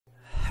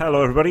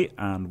Hello everybody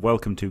and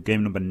welcome to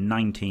game number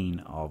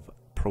 19 of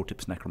Pro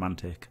Tips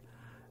Necromantic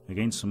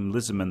against some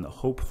Lizardmen that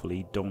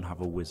hopefully don't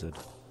have a wizard,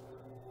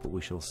 but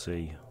we shall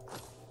see.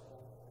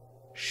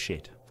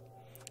 Shit.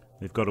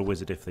 They've got a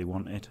wizard if they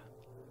want it.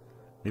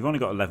 They've only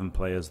got 11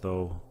 players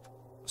though,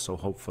 so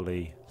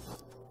hopefully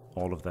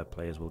all of their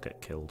players will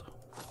get killed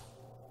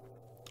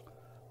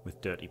with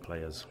dirty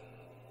players.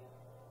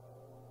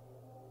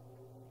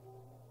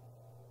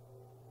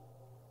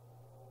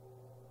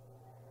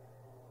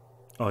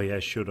 Oh yeah,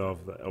 should have,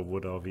 or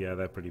would have, yeah,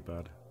 they're pretty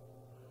bad.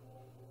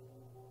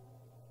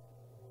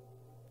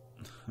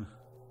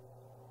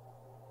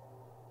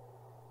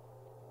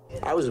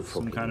 I was a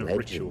Some fucking kind of legend.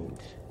 ritual.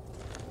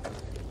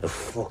 A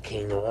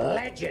fucking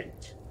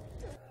legend.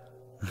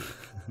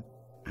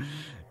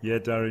 Yeah,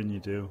 Darren, you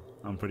do.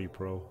 I'm pretty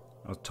pro.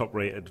 I was top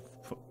rated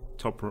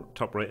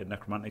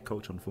necromantic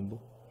coach on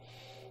Fumble.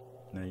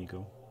 There you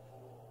go.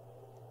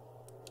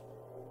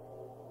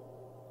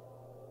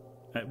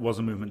 It was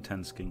a movement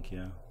 10 skink,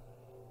 yeah.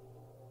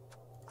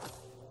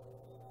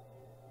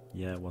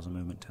 Yeah, it was a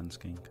movement 10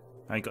 skink.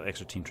 I got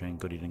extra team training,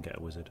 good he didn't get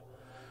a wizard.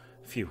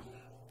 Phew.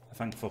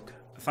 Thank fuck.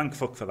 Thank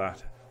fuck for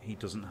that. He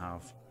doesn't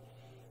have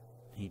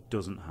a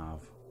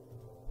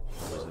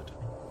wizard.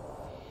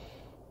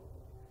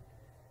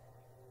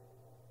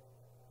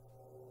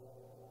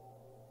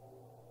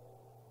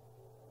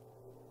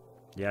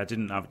 Yeah, I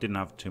didn't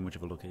have too much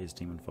of a look at his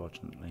team,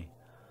 unfortunately.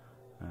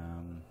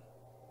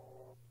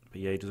 But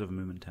yeah, he does have a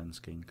movement 10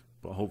 skink,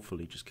 but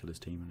hopefully just kill his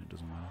team and it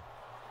doesn't matter.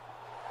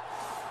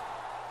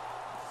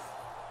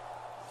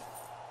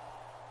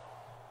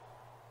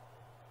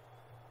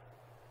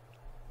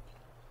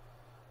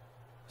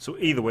 So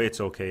either way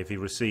it's okay. If he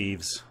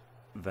receives,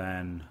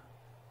 then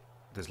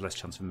there's less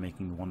chance of him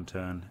making one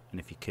turn, and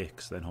if he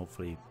kicks, then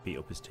hopefully beat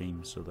up his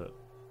team so that...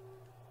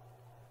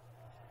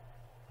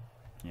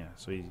 Yeah,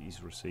 so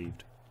he's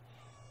received.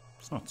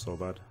 It's not so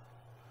bad.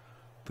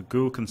 The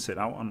ghoul can sit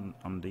out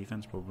on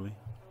defense probably.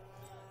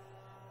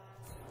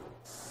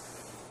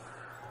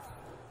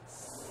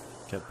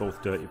 Get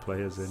both dirty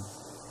players in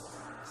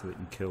so they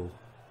can kill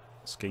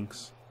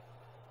skinks.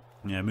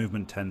 Yeah,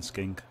 movement 10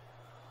 skink.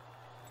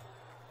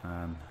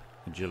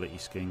 Agility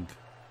skink.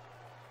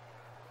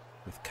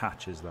 With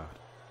catch is that.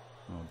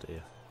 Oh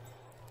dear.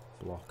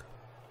 Block.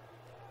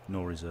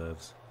 No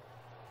reserves.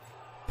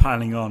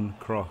 Piling on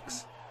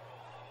Crocs.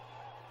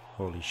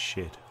 Holy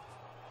shit.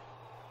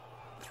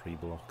 3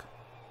 block.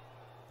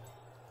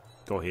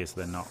 Go here so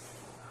they're not.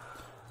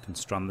 Can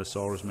strand the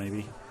Saurus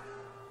maybe.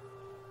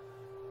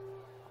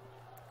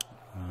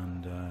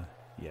 And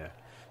yeah.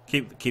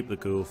 Keep the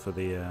ghoul for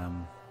the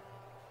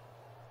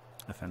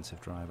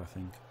offensive drive, I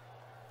think.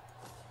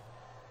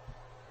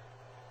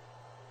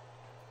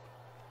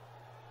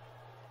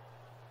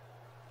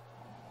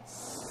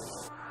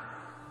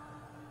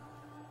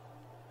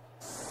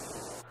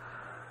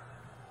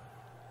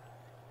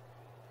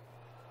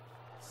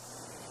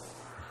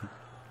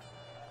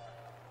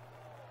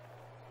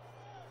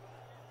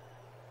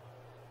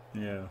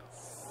 Yeah.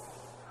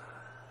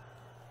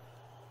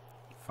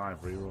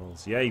 5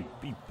 rerolls. Yeah, he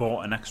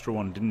bought an extra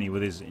one, didn't he,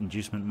 with his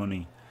inducement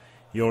money.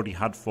 He already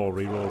had 4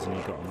 rerolls and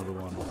he got another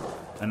one.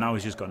 And now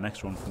he's just got an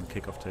extra one from the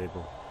kickoff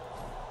table.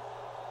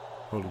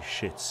 Holy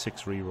shit,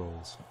 6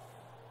 rerolls.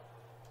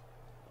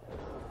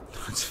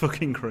 That's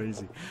fucking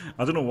crazy.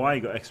 I don't know why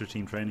he got extra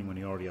team training when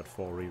he already had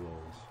 4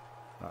 rerolls.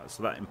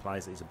 So that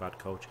implies that he's a bad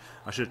coach.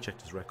 I should have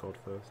checked his record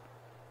first.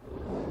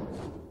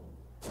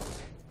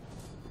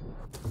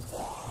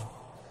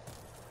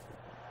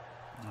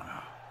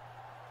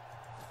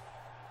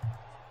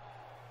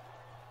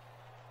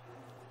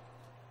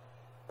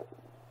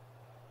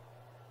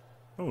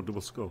 Oh,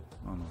 double skull.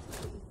 Oh no.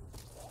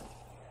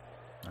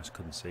 I just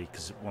couldn't see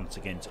because once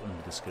again it's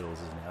under the skills,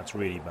 isn't it? That's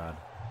really bad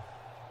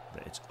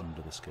that it's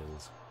under the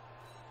skills.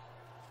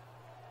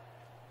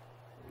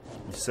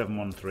 He's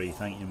 713.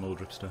 Thank you,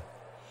 Muldripster.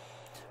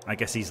 I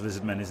guess he's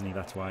Lizardmen, isn't he?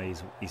 That's why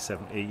he's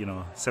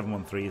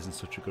 713 isn't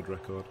such a good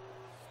record.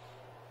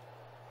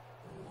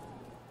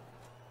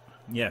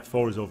 Yeah,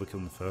 4 is overkill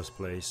in the first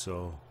place.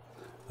 So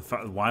the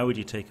fact, why would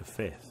you take a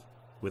 5th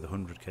with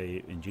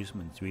 100k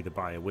inducement? You either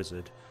buy a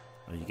wizard,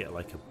 or you get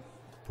like a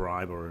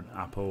bribe or an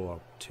apple or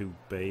 2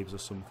 babes or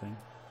something.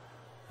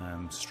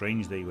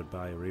 Strange that you would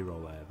buy a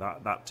reroll there.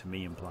 That to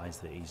me implies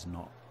that he's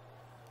not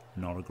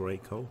a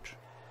great coach.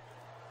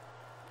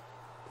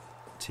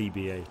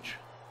 TBH.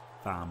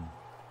 Bam.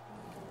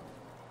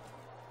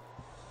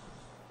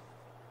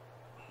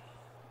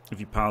 If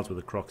he pals with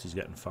the Crocs, he's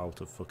getting fouled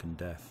to fucking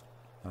death.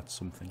 That's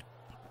something.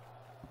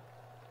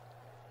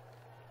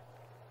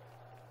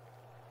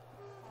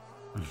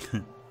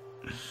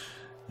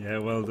 Yeah,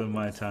 well done,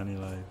 my tiny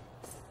life.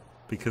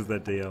 Because they're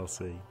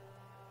DLC.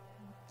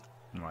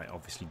 Right,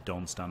 obviously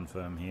don't stand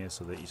firm here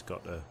so that he's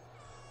got to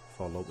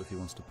follow up if he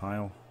wants to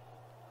pile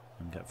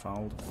and get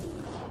fouled.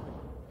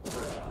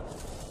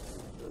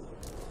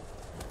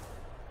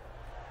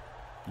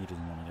 He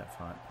doesn't want to get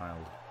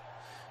piled.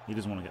 He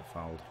doesn't want to get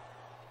fouled.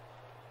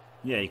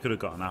 Yeah, he could have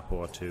got an apple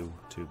or two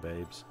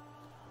babes.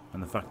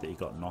 And the fact that he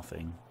got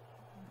nothing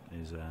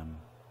is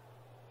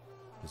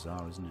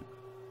Bizarre, isn't it?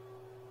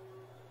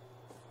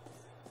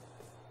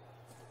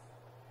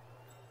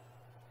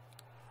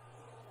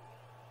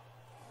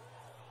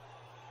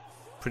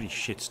 Pretty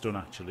shit stun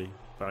actually,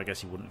 but I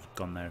guess he wouldn't have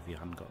gone there if he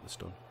hadn't got the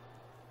stun.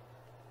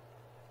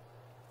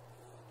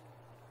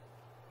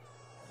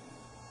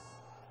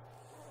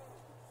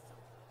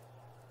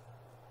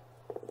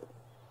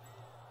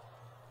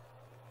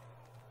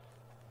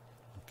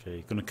 Okay,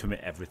 you're going to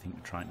commit everything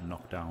to trying to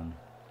knock down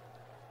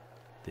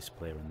this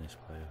player,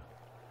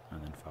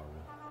 and then foul him.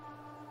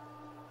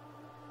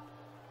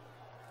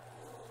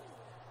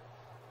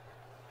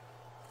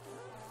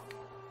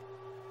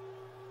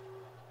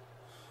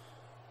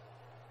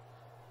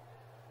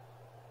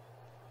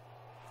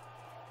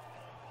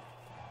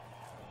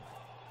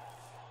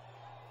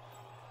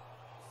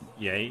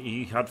 Yeah,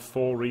 he had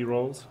 4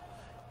 rerolls.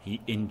 He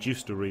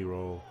induced a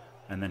reroll,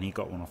 and then he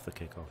got one off the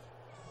kickoff.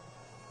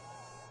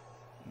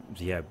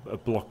 Yeah, a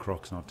block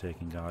Croc's not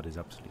taking guard is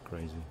absolutely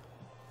crazy.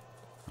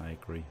 I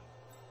agree.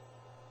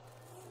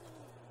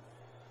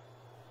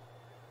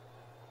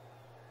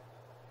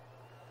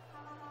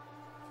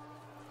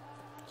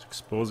 It's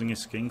exposing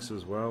his skinks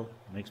as well.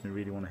 Makes me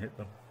really want to hit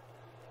them.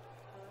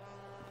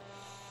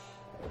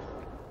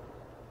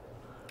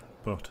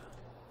 But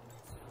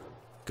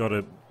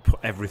gotta put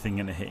everything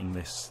into hitting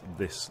this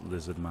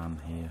lizard man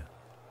here.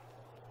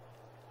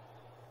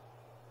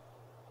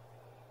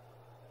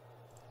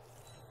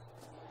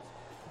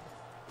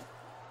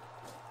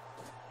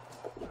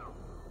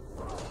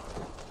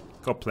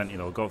 Got plenty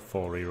though, got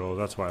 4 rerolls,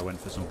 that's why I went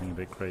for something a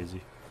bit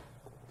crazy.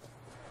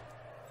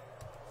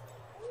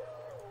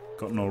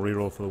 Got no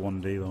reroll for the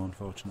 1D though,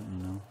 unfortunately,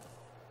 no.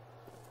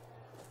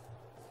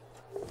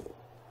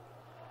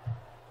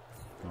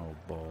 Oh,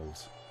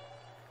 balls.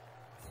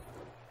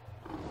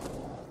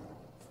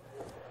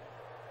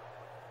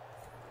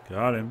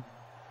 Got him.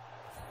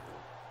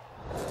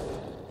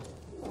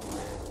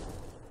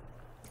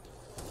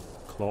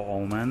 Claw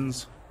all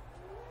men's.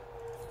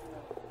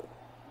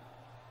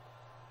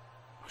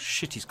 Oh,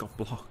 shit, he's got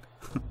block.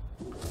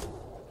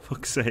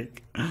 Fuck's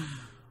sake.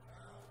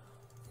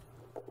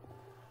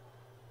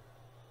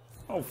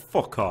 Oh,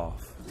 fuck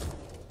off.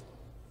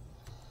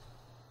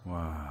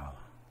 Wow.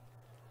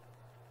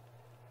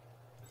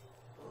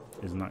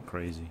 Isn't that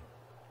crazy?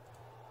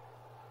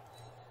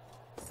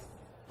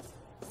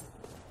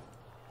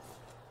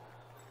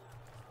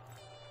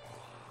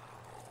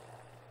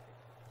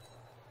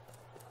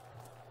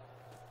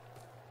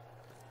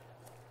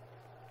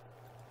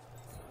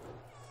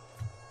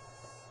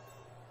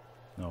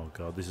 Oh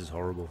god, this is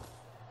horrible.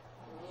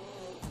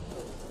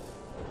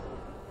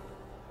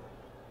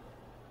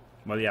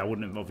 Well, yeah, I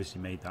wouldn't have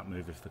obviously made that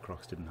move if the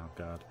Crocs didn't have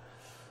guard.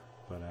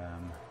 But,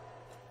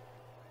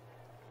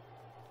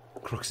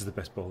 Crocs is the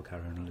best ball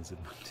carrier in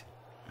Lizardmen.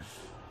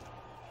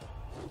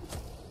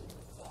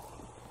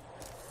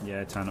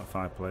 Yeah, tying up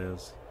 5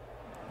 players.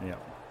 Yeah.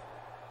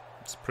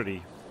 It's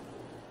pretty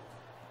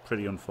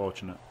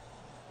unfortunate.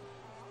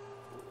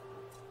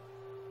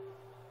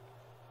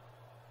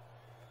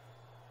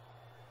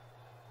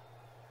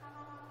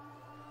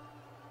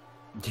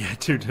 Yeah,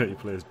 2 dirty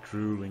players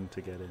drooling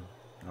to get in.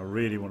 I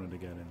really wanted to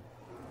get in.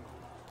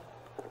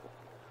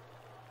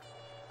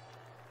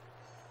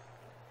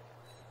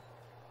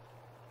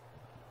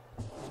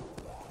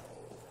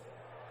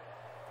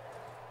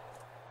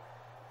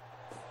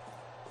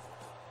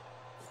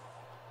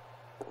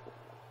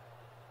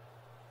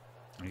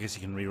 I guess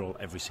he can reroll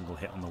every single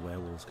hit on the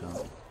werewolves, can't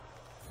he?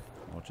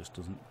 Or just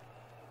doesn't.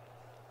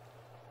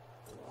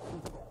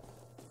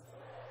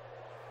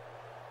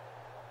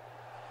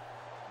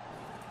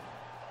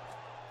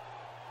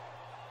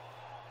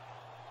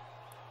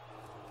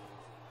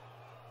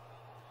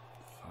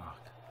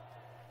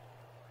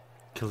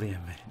 Kill the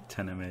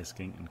 10 MA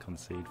skink and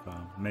concede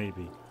farm.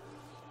 Maybe.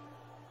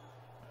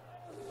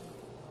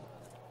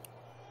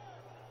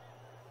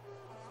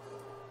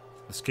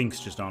 The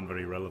skinks just aren't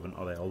very relevant,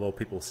 are they? Although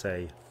people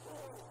say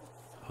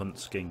hunt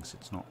skinks,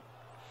 it's not.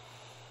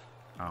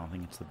 I don't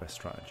think it's the best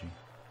strategy.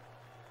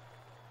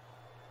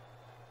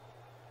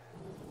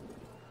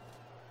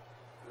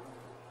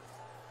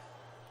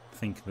 I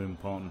think the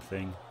important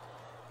thing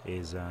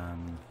is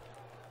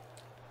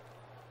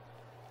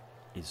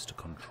to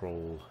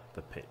control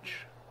the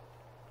pitch.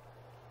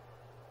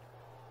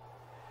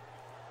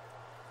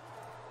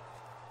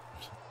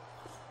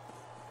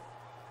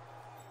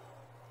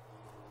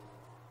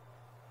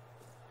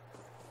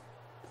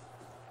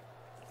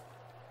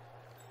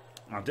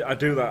 I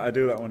do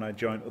that when I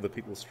join other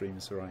people's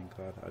streams, Sir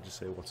Ironclad. I just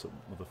say, "What's up,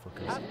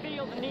 motherfuckers?" I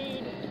feel the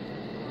need.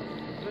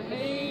 The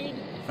need.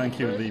 Thank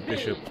you, Lee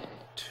Bishop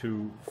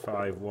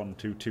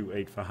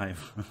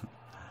 25122285.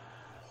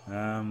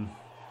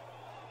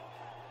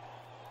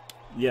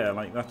 Yeah,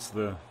 like that's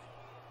the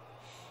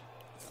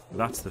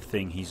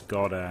thing. He's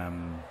got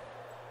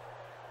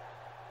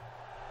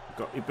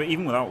but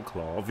even without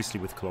claw, obviously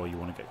with claw you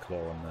want to get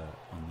claw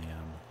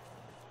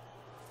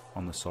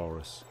on the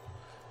Saurus.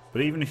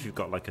 But even if you've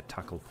got like a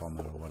tackle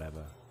pommer or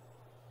whatever,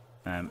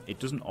 it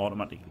doesn't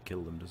automatically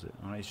kill them, does it?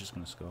 Alright, he's just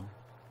going to score.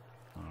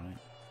 Alright,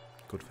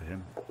 good for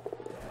him.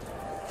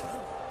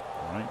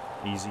 Right,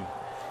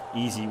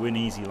 easy win,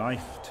 easy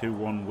life.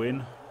 2-1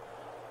 win,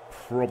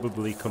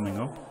 probably coming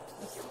up.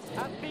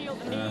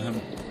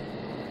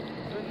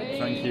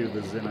 Thank you,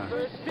 the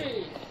Zinner.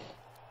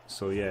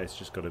 So yeah, it's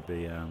just got to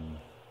be,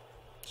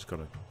 just got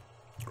to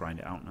grind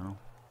it out now.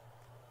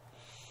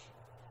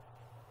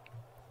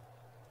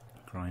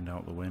 Grind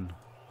out the win.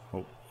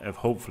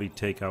 Hopefully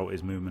take out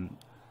his movement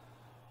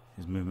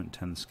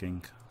 10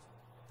 skink.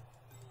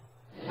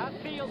 I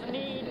feel the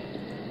need.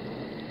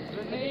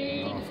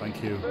 Oh,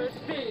 thank you.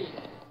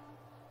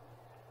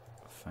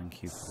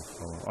 Thank you for the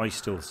follow. Oh, he's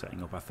still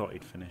setting up. I thought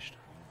he'd finished.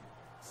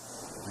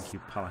 Thank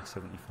you,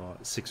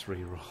 Palak74. 6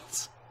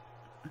 rerolls.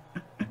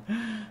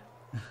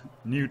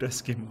 New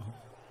Eskimo.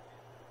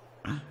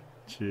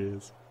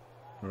 Cheers.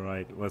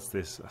 Right, what's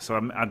this? So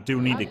I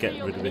do need to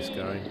get rid of this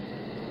guy.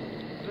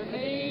 The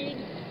need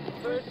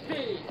for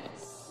speed.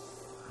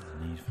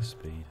 Need for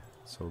speed.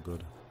 So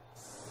good.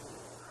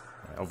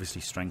 Right,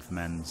 obviously strength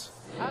men's.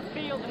 I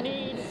feel the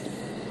need.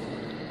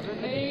 The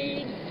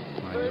need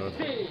My for God.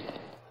 speed.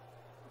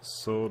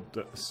 So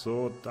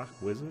Dark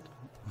Wizard.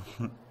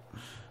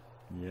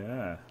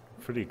 Yeah,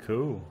 pretty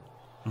cool.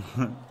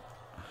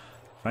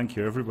 Thank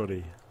you,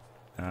 everybody.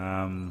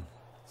 Right,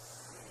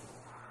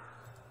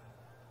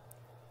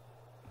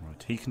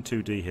 he can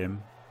 2D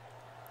him.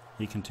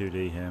 He can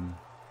 2D him.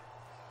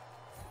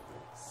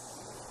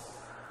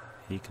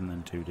 He can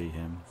then 2D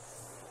him.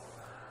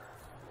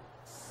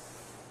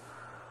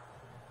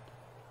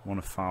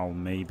 Want to foul,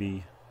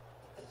 maybe.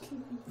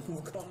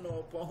 We've got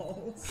no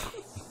balls.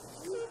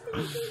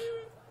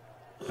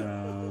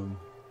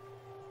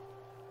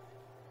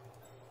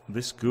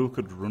 This ghoul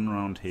could run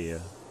around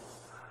here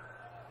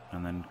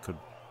and then could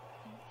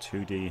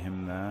 2D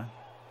him there.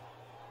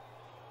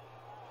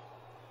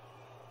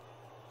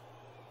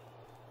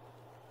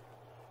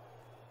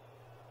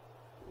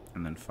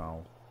 And then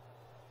foul.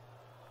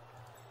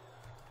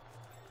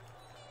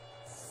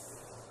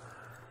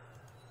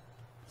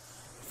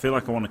 I feel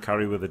like I want to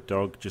carry with a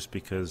dog just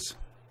because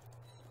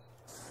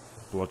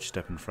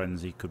Bloodstep and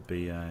Frenzy could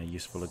be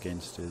useful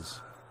against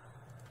his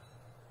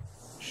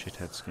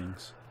shithead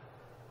skinks,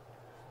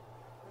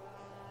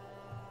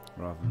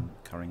 rather than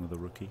carrying with a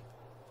rookie.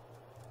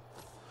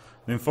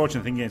 The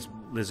unfortunate thing against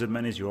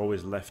Lizardmen is you're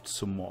always left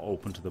somewhat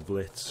open to the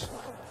blitz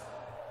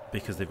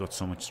because they've got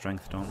so much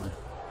strength, don't they?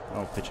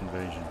 Oh, pitch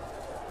invasion.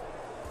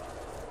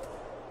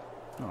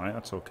 Alright,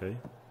 that's okay.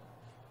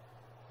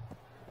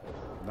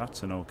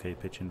 That's an okay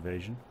pitch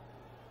invasion.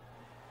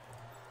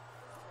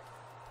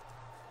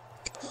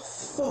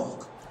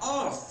 Fuck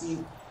off,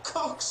 you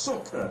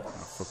cocksucker! I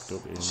fucked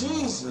up here.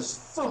 Jesus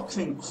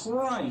fucking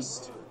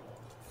Christ!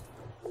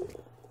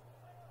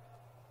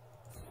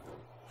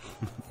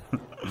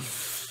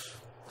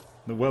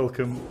 The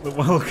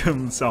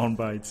welcome sound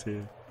bites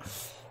here.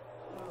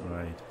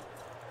 Right.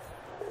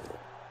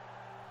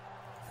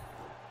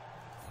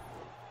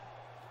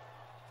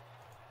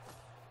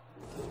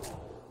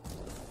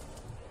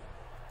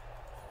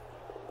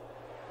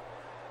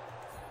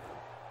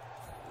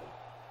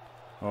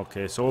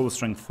 Okay, so all the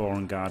strength 4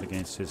 and guard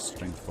against his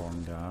strength 4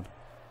 and guard.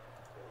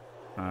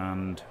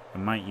 And a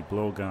mighty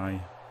blow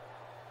guy.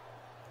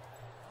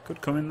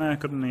 Could come in there,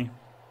 couldn't he?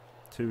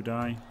 2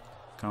 die.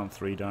 Can't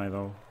 3 die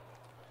though.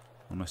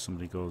 Unless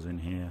somebody goes in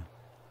here.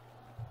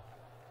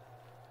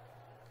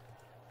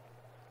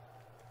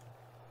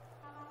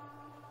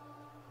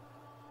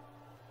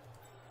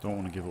 Don't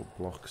want to give up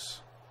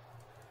blocks.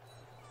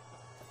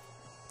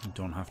 You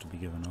don't have to be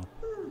given up.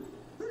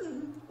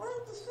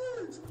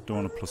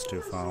 Don't want a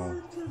 +2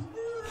 foul.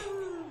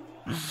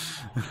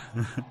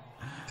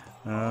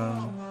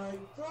 Oh my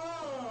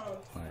god!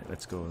 Right,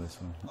 let's go with this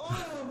one.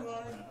 Oh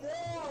my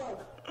god!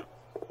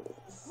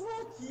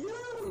 Fuck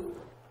you!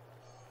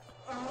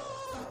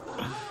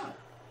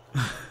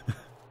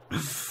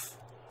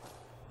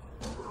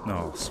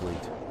 Oh,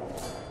 sweet.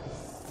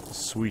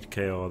 Sweet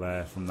KO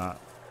there from that.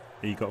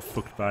 He got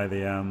fucked by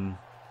the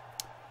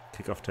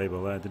kick-off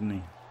table there, didn't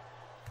he?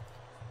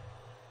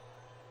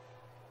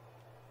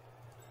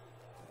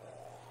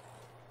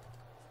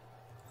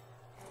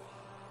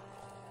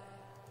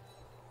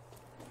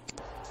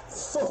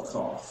 Fuck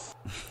off!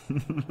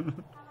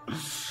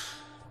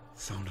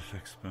 Sound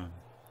effects, man.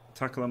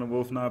 Tackle on a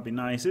wolf now would be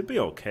nice. It'd be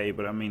okay,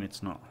 but I mean,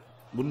 it's not.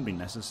 Wouldn't be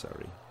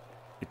necessary.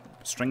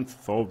 Strength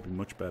 4 would be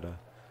much better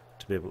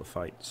to be able to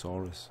fight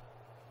Saurus.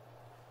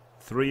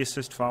 3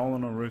 assist foul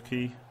on a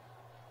rookie.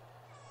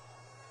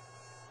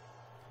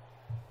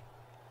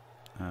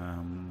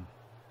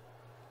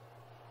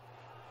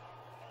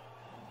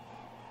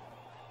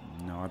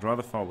 No, I'd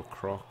rather foul the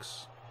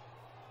Crocs.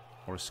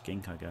 Or a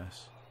skink, I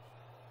guess.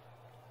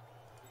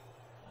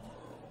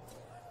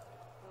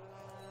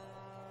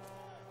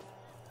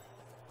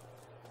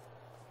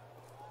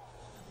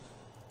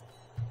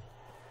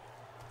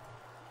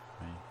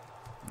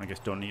 I guess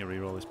don't need to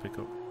reroll this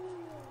pickup.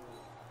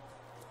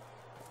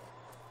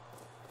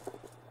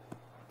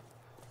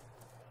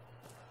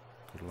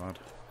 Good lad.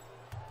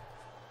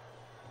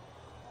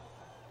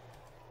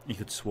 He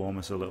could swarm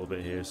us a little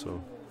bit here,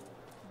 so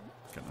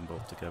get them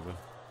both together.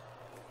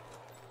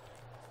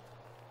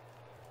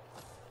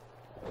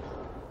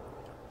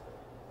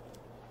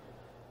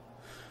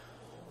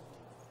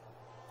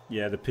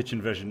 Yeah, the pitch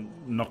invasion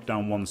knocked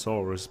down one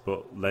Saurus,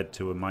 but led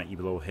to a mighty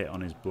blow hit on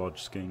his Blodge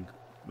skink,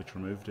 which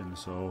removed him.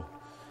 So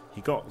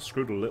he got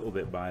screwed a little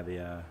bit by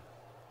the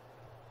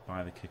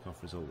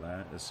kickoff result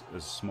there, as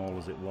small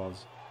as it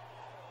was.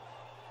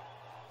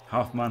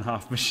 Half man,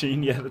 half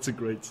machine. Yeah, that's a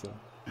great song.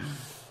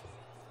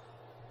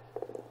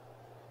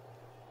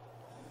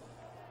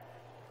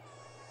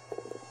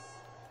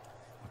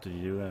 What did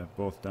he do there?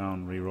 Both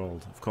down,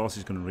 re-rolled. Of course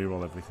he's going to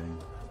re-roll everything.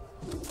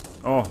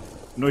 Oh,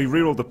 no, he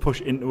re-rolled the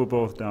push into a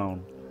both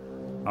down.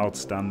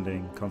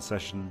 Outstanding.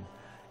 Concession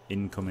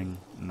incoming,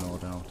 no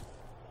doubt.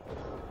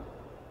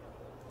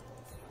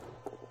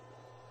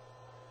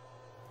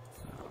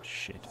 Oh,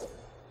 shit.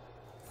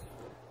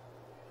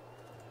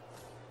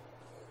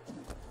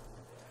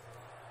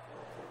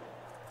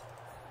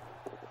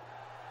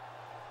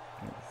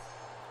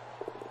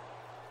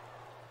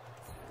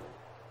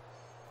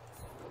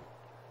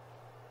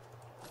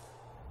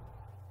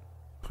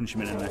 Punch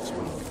him in the next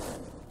one.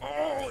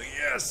 Oh,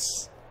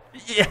 yes!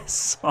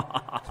 Yes!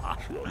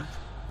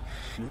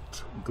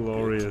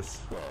 Glorious.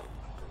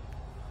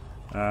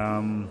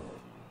 Can't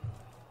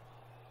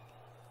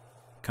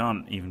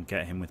even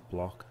get him with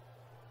block.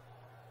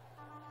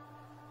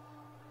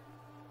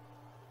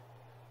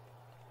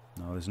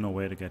 No, there's no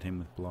way to get him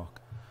with block.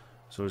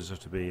 So it'll just have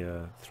to be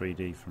a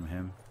 3D from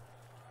him.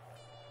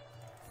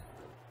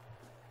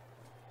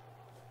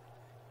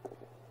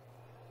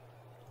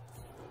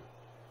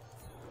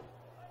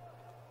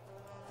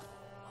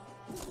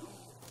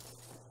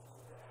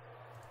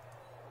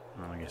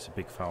 I guess a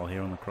big foul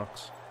here on the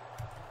Crocs.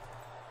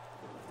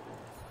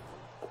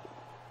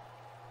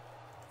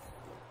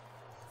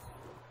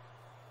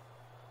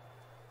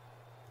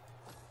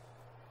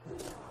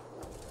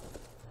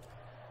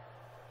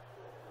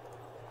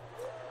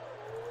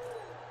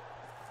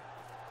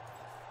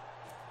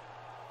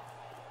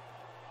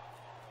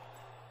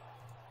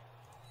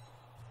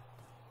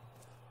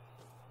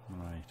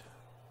 Right.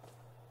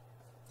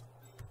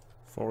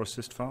 4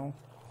 assist foul.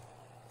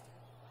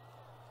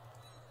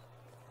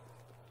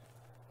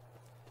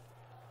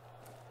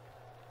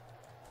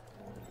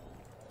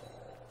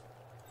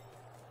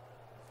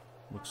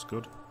 Looks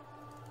good.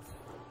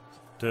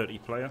 Dirty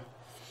player.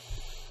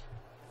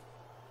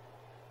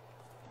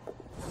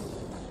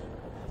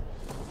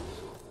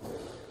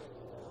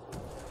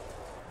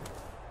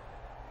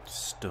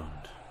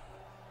 Stunned.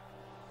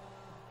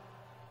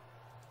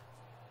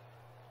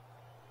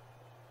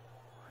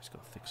 He's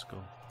got a thick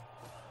skull.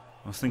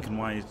 I was thinking,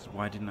 why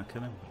didn't I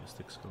kill him with his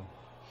thick skull?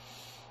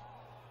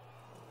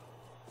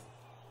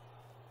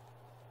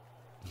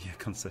 Yeah,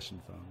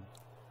 concession found.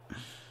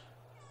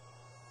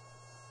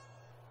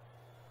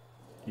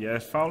 Yeah,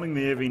 fouling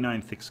the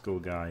AV9 thick skull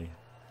guy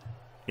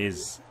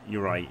is,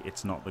 you're right,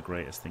 it's not the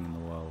greatest thing in the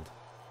world.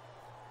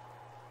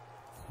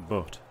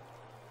 But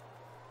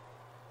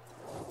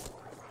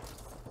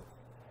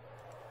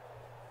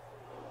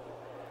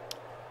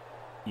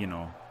you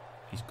know,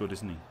 he's good,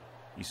 isn't he?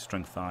 He's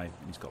strength 5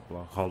 and he's got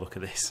block. Oh, look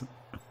at this.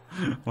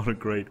 what a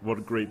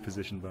great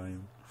position by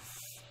him.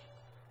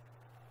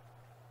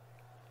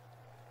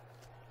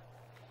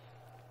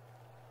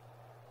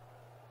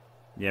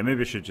 Yeah,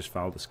 maybe I should just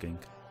foul the skink.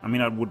 I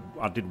mean,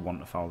 I did want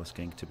to foul the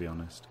skink, to be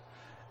honest.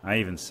 I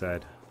even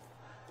said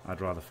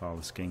I'd rather foul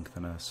the skink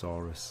than a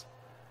Saurus.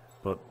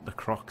 But the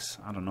Crocs,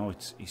 I don't know,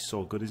 he's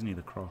so good, isn't he,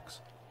 the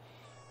Crocs?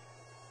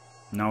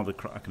 Now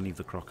I can leave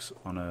the Crocs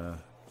on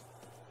a...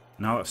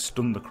 Now that I've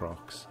stunned the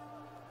Crocs,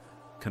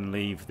 can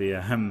leave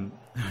the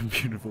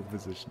beautiful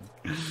position.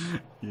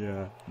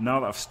 Yeah. Now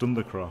that I've stunned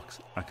the Crocs,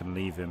 I can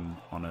leave him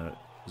on a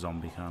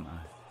zombie, can't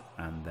I?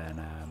 And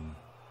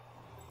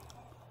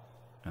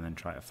then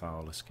try to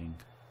foul a skink.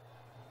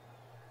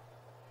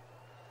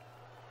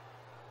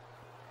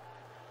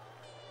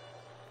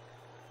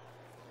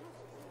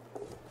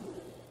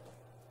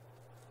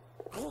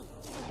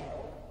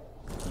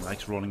 He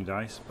likes rolling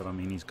dice, but I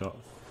mean he's got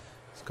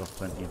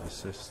plenty of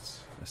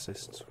assists,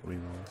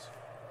 rerolls.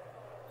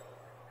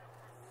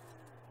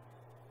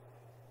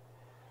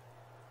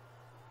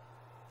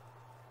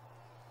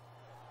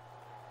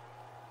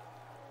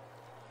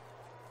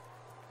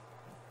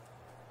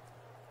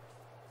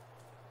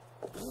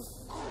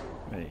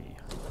 Hey.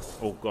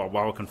 Oh god,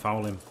 wow, I can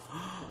foul him.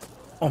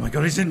 Oh my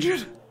god, he's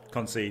injured!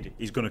 Concede.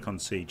 He's gonna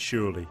concede,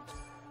 surely.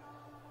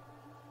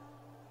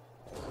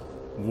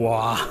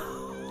 Wow.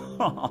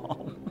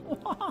 Wow.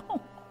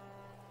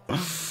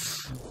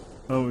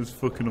 That was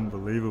fucking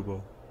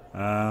unbelievable. So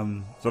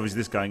obviously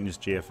this guy can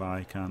just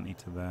GFI, can't he,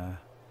 to there.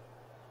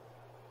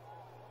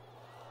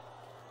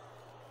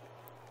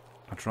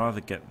 I'd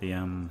rather get the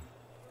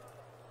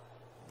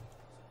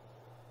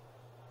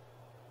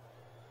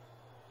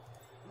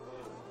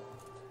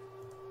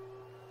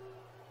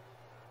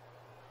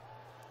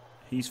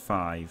he's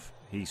 5,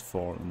 he's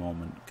 4 at the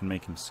moment, can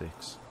make him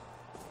 6.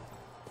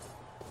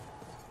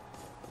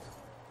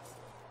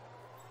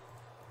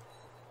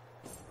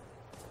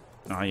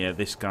 Oh yeah,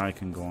 this guy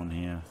can go on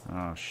here.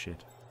 Oh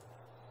shit.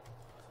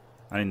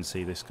 I didn't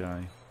see this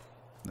guy.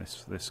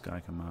 This guy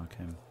can mark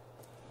him.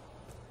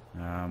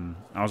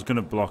 I was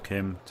gonna block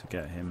him to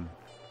get him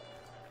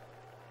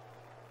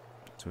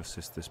to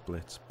assist this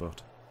blitz,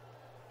 but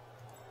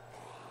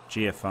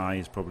GFI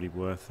is probably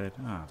worth it.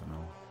 I don't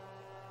know.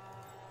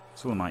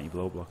 It's all a mighty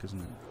blow block,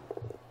 isn't it?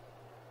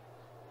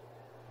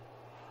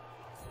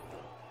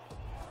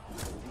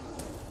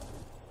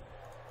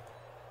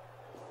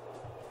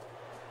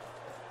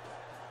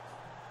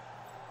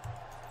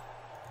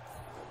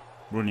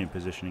 Brilliant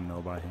positioning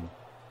though by him.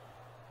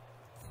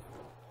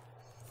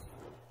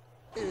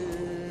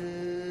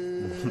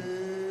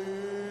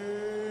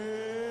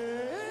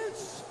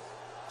 It's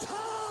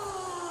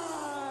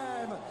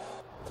time!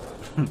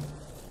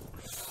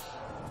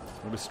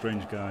 What a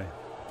strange guy.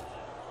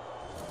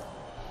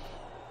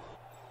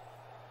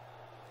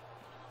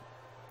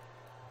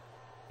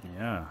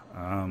 Yeah.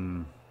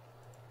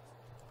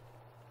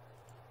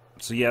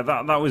 So yeah,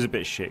 that was a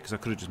bit shit because I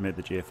could have just made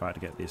the GFI to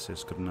get the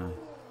assist, couldn't I?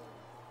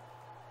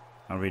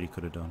 I really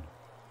could have done.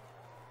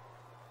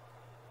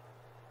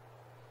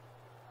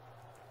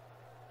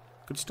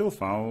 Could still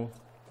foul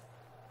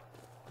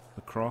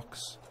the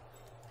Crocs.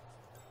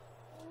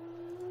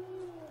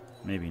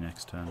 Maybe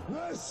next turn.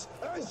 This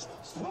is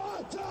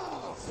Sparta!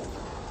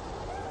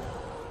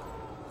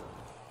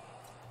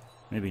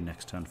 Maybe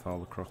next turn foul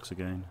the Crocs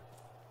again.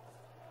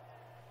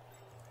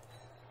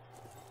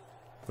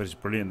 But it's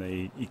brilliant that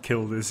he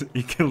killed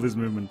his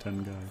movement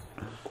 10 guy.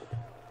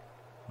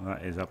 Well,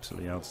 that is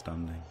absolutely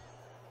outstanding.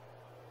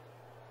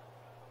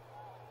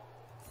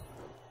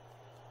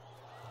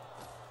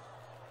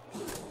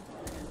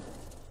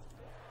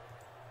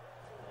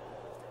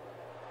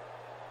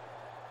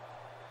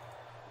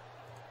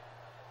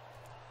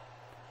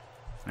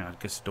 I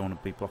guess don't want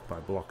to be blocked by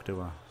block,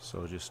 do I?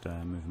 So just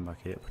move him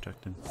back here to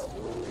protect him.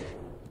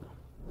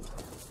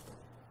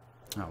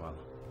 Oh well.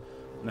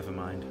 Never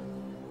mind.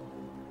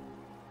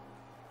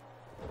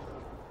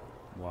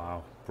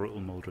 Wow. Brutal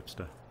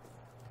Muldripster.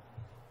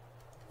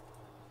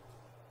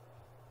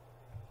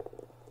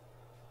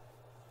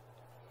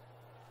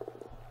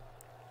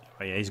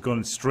 Oh yeah, he's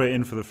gone straight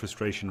in for the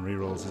frustration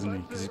rerolls, isn't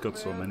he? Because he's got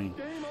so many.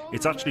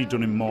 It's actually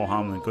done him more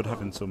harm than good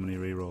having so many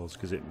rerolls,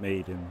 because it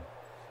made him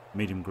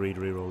greed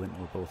reroll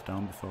into a both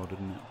down before,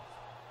 didn't it?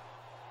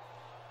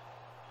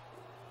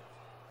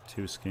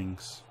 2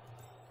 skinks.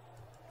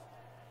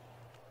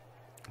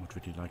 Would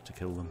really like to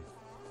kill them.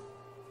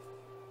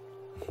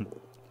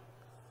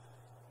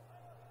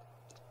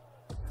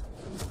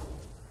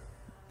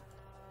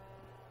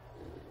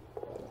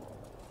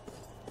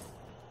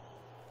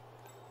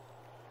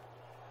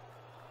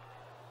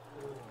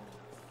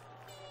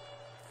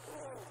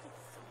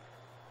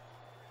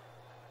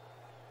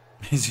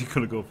 Is he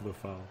gonna go for the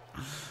foul?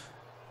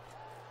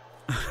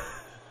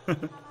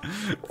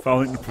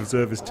 Fouling to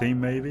preserve his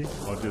team, maybe?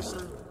 Or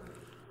just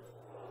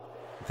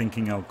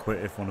thinking I'll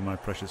quit if one of my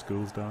precious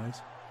ghouls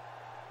dies?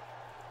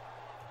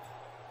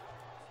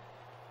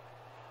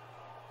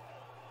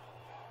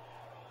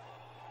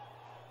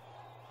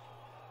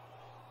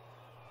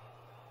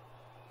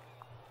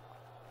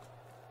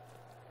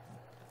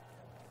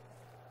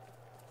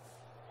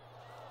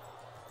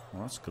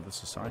 Well, that's good.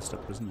 That's a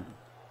sidestep, isn't it?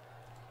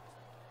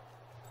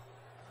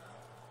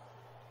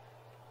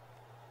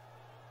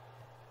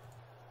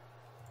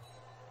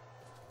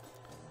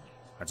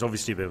 It's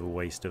obviously a bit of a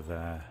waste of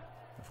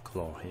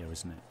claw here,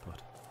 isn't it?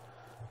 But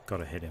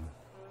gotta hit him.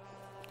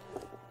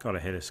 Gotta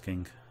hit a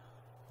skink.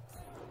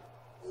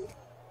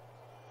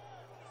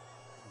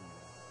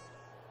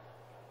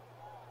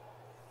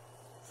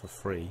 For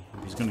free.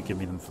 If he's gonna give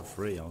me them for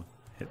free, I'll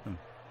hit them.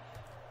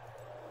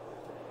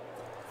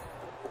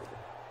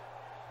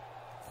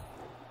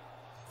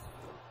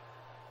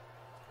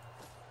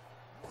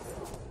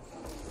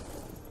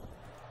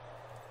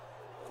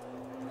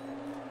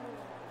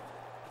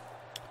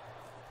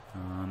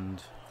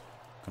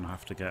 Gonna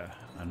have to get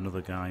another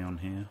guy on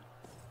here.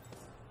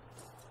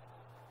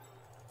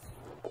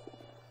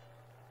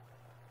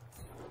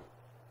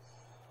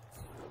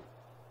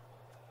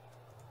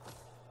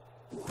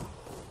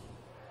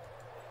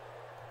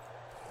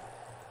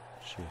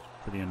 Shit,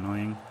 pretty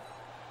annoying.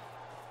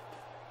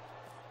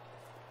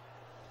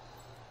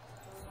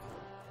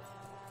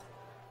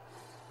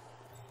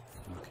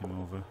 Knock him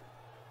over.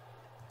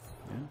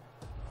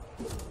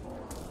 Yeah.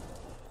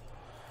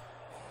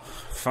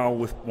 Foul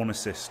with 1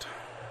 assist.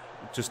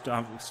 Just,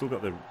 I've still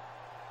got the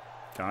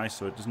guy,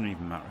 so it doesn't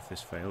even matter if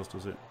this fails,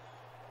 does it?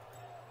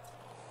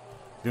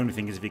 The only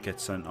thing is if he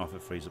gets sent off,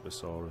 it frees up a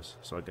Saurus,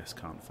 so I guess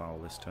can't foul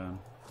this turn.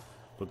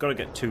 But got to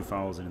get 2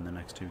 fouls in the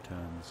next 2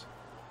 turns.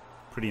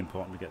 Pretty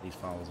important to get these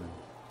fouls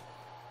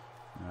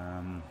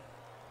in.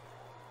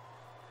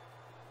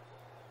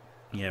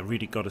 Yeah,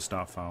 really got to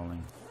start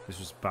fouling. This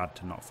was bad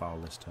to not foul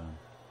this turn.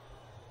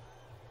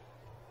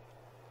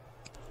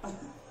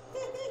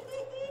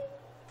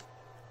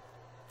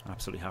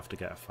 Absolutely have to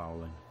get a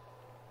fouling.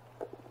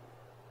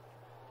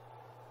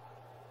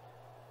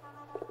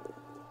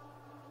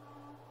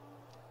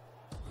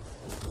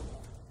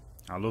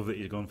 I love that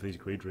he's gone for these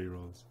greed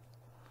rerolls.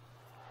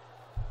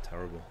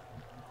 Terrible.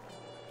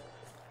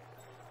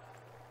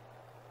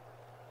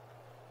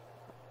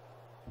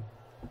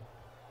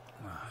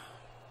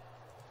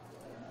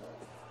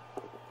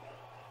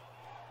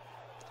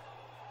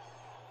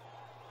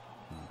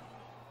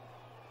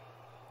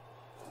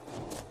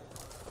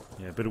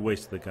 Yeah, a bit of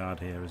waste of the guard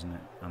here, isn't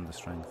it? And the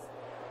strength.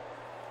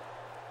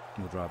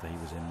 I would rather he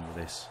was in with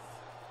this.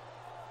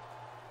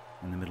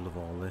 In the middle of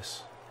all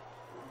this.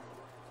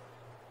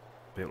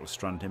 Be able to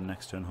strand him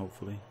next turn,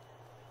 hopefully.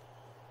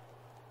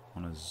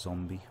 On a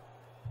zombie.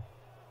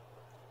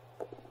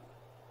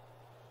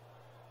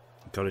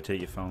 Gotta take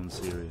your foul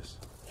serious.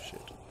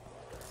 Shit.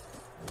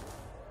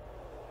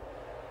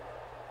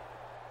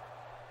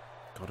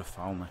 Gotta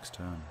foul next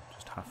turn.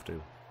 Just have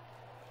to.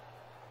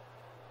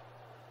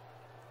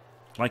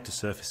 I'd like to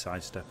surface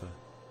sidestepper.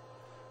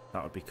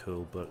 That would be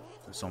cool, but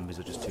the zombies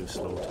are just too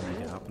slow to make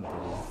it happen.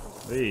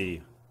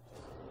 Hey!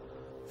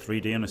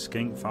 3D on a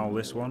skink, foul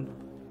this one.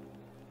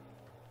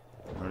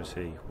 Where is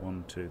he?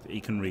 1, 2.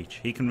 He can reach.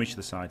 He can reach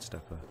the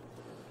sidestepper.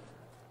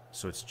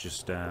 So it's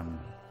just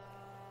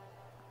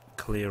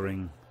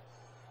clearing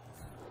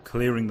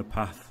the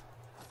path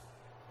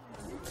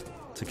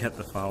to get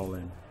the foul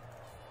in.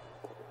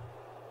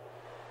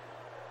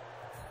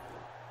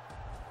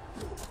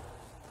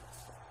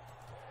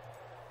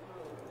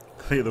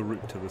 Clear the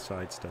route to the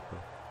sidestepper.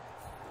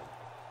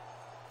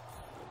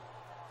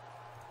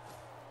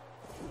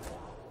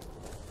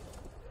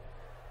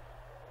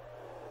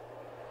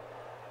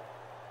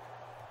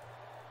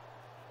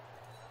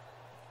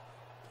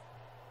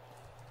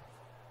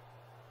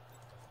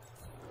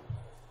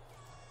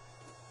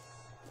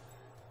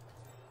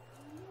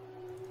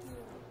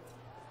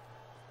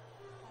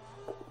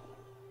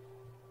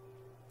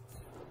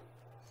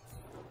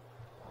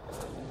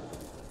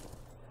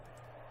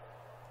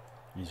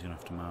 He's going to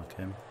have to mark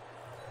him.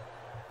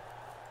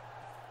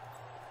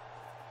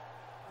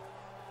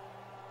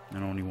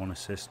 And only 1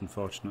 assist,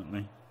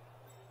 unfortunately.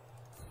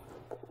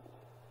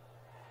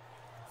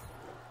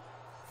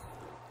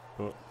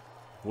 But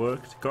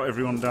worked. Got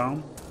everyone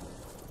down.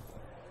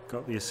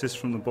 Got the assist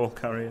from the ball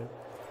carrier.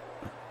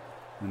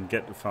 And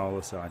get the foul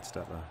the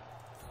sidestepper.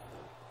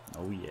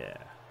 Oh yeah.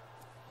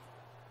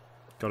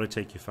 Got to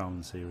take your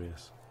fouling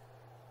serious.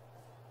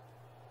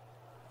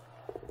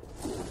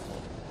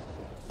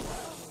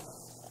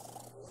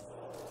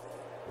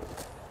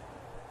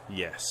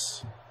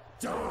 Yes.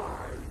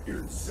 Die,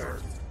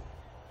 insect.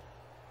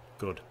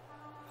 Good.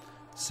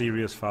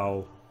 Serious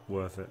foul,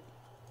 worth it.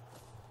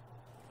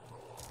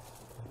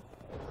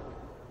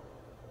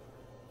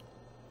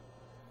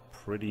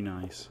 Pretty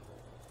nice.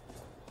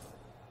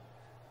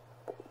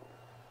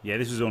 Yeah,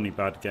 this was only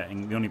bad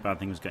getting. The only bad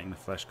thing was getting the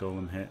flesh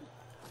golem hit,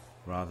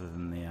 rather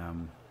than the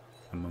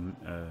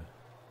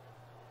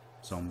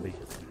zombie.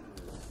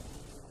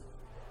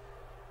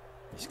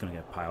 He's gonna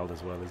get piled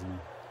as well, isn't he?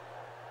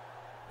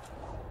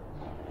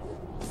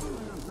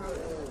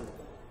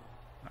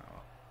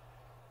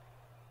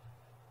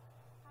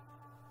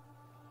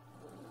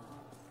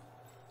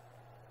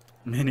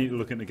 Mini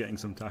looking at getting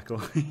some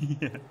tackle.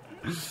 Yeah.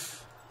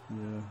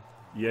 Yeah.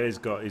 Yeah, he's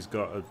got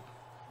a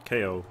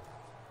KO.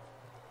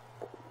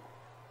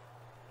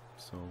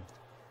 So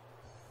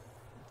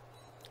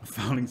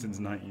fouling since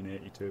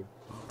 1982.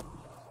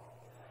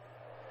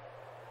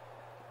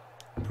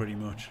 Pretty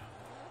much.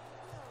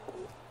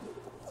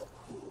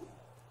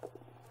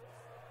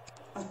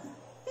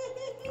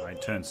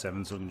 Alright, turn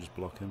 7 so I can just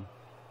block him.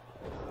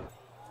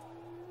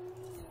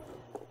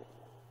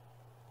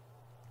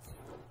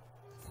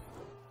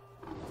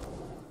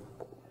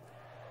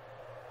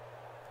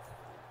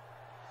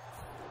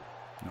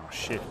 Oh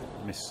shit,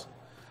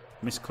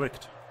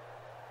 misclicked.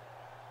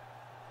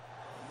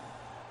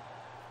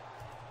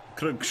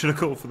 Should have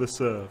called for the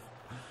serve.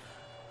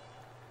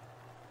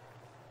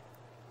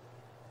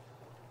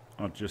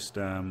 I'll just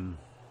I'll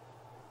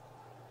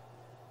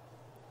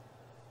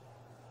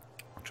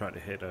try to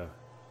hit a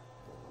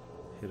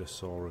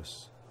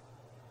Saurus.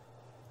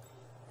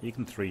 You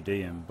can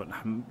 3D him, but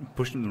I'm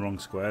pushing him in the wrong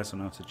square, so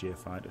now it's a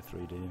GFI to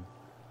 3D him.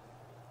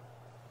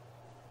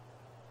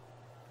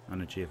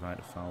 And a GFI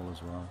to foul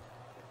as well.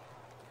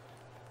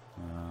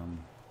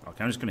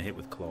 Okay, I'm just going to hit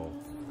with Claw,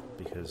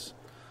 because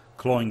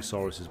Clawing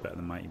Saurus is better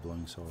than Mighty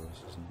Blowing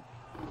Saurus, isn't it?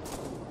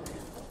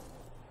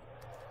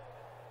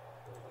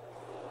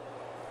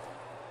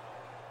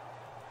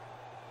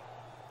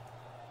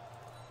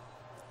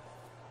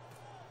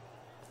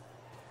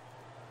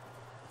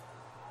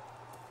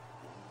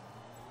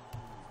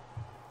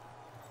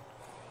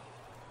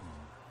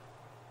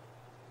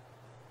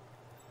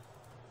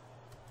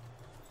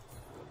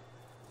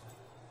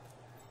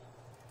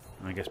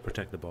 I guess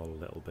protect the ball a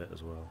little bit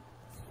as well.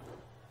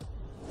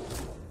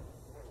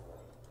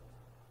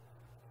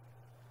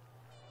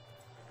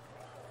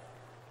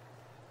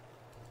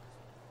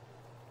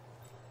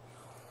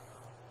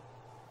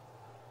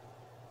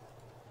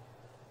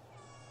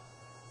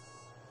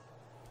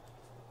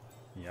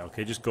 Yeah,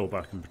 okay, just go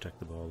back and protect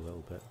the ball a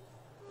little bit,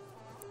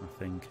 I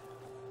think.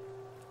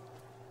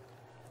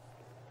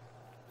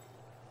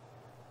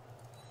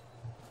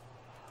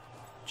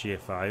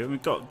 GFI, I mean,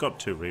 got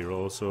 2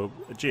 rerolls, so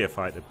a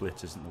GFI to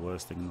blitz isn't the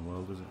worst thing in the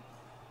world, is it?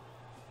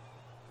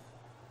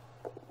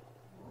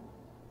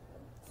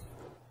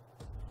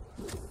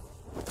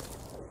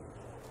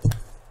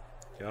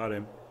 Got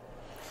him.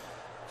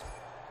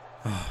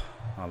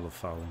 I love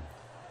fouling.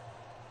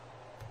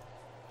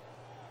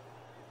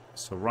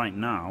 So right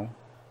now,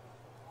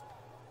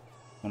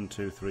 1,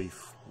 2, 3,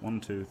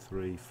 1, 2,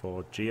 3,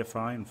 4,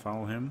 GFI and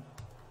foul him.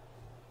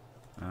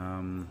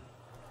 I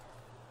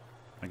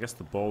guess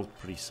the ball's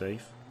pretty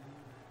safe.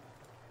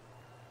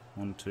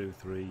 1, 2,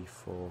 3,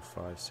 4,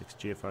 5, 6,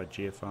 GFI,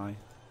 GFI.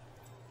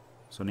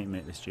 So I need to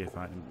make this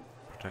GFI to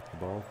protect the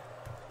ball.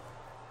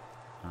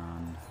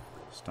 And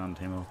stand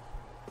him up.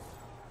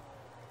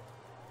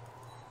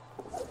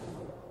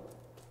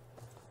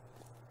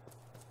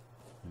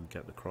 And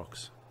get the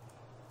Crocs.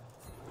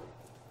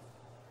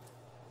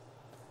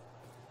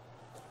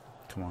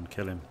 Come on,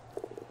 kill him.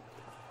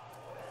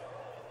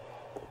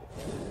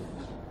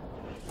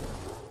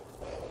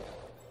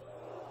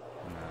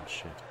 Ah,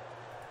 shit.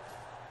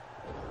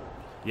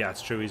 Yeah,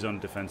 it's true, he's on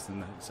defense in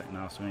the second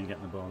half, so he ain't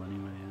getting the ball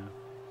anyway, yeah.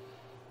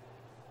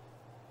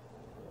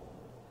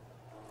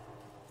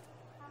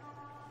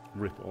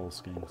 Rip all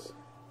skins.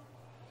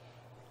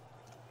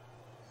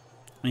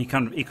 He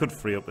could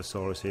free up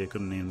Asaurus here,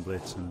 couldn't he, and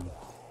blitz, and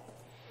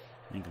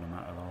ain't gonna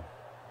matter though.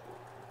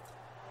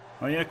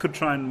 Oh yeah, could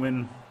try and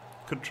win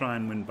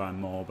by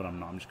more, but I'm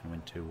not. I'm just gonna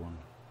win 2-1.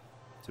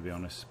 To be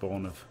honest,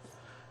 spawn of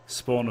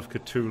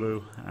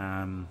Cthulhu.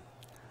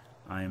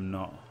 I am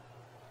not.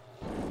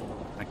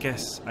 I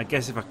guess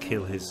if I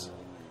kill his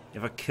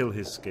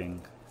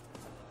skink.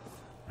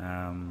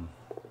 Oh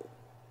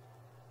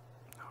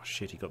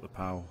shit! He got the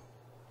POW.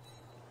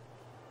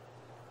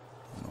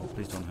 Oh,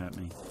 please don't hurt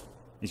me.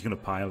 He's gonna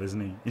pile,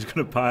 isn't he? He's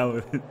gonna pile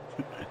with it.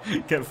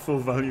 Get full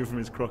value from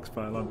his Crocs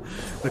pylon.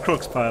 The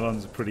Crocs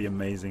pylon's a pretty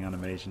amazing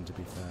animation, to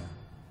be fair.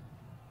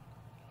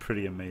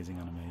 Pretty amazing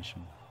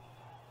animation.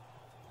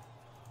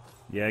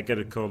 Yeah, get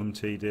a call him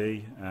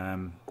TD.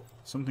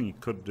 Something you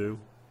could do.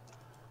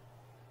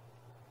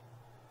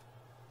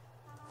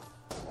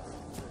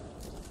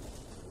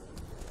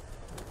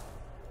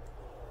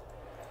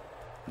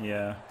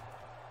 Yeah.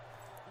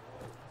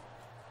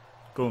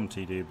 Golem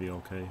TD would be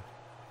okay.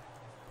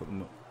 Put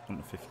them up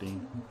onto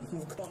 15.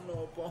 We've got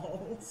no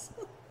balls.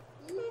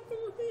 Can't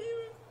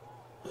believe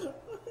it.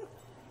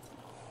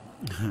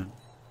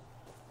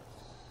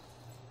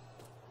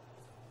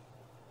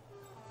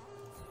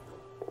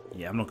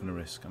 Yeah, I'm not gonna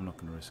risk the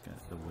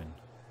win.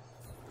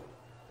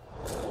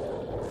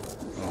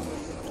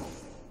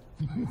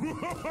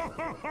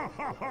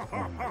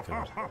 Oh my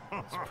god.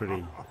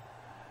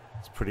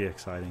 It's pretty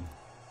exciting.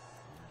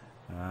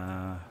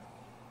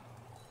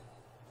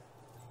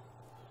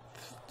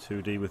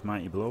 2D with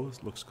mighty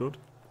blows, looks good.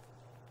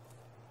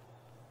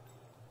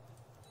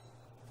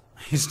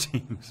 His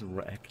team's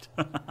wrecked.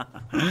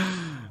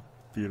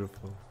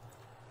 Beautiful.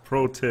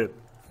 Pro tip: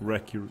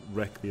 wreck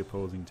the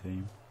opposing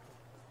team.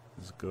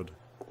 This is good.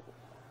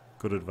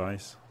 Good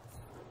advice.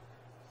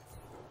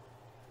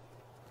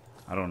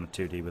 I don't want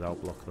a 2D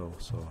without block though,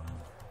 so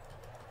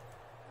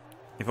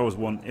if it was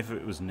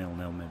 0-0,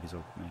 maybe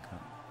I'll make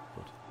that.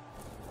 But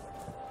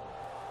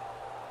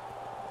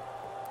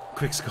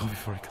quick score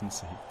before he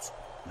concedes.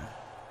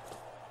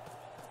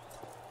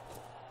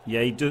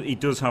 Yeah, he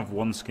does have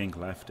one skink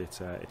left. It's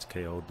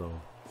KO'd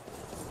though.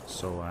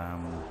 So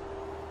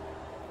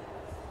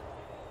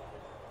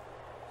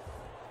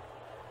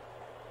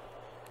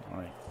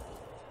alright.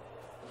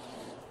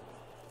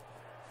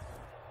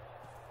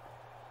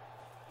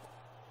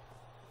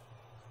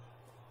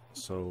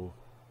 So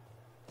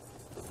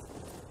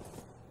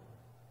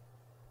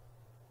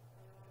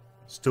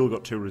still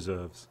got 2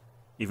 reserves,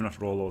 even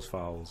after all those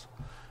fouls,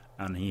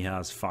 and he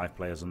has 5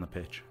 players on the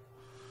pitch.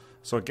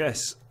 So I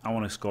guess I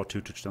want to score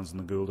 2 touchdowns on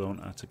the ghoul, don't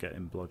I, to get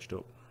him blodged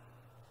up.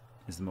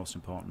 Is the most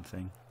important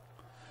thing.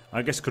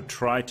 I guess could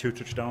try 2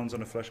 touchdowns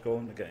on a flesh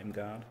golem to get him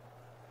guard.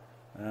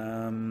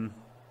 Right,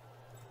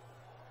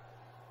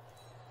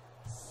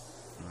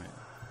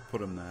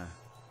 put him there.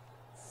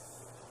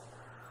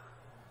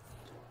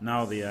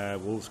 Now the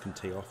wolves can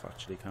tee off,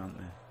 actually, can't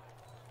they?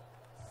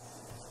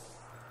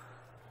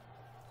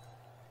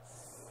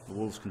 The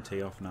wolves can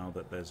tee off now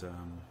that there's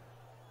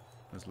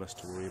less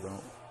to worry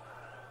about.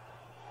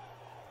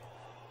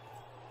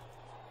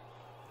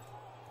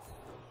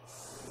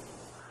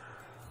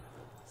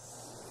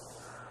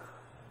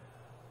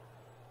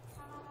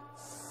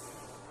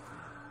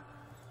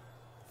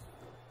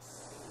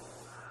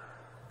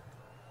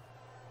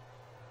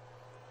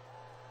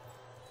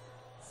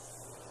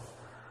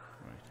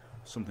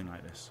 Something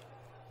like this.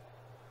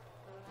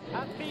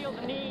 I feel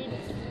the need.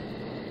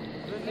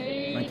 The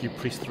need. Thank you,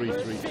 Priest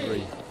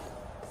 333.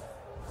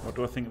 What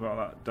do I think about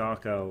that?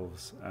 Dark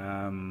Elves.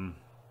 I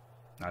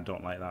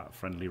don't like that.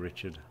 Friendly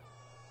Richard.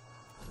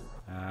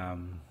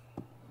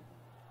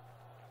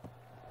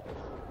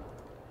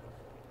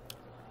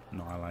 No,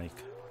 I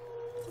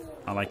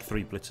like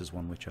 3 blitzers,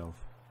 1 witch elf.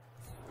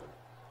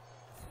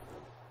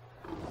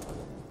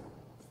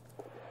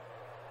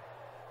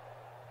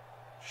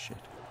 Shit.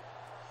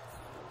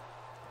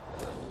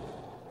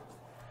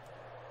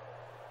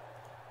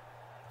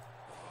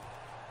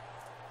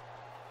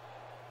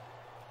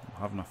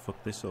 Haven't I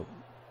fucked this up?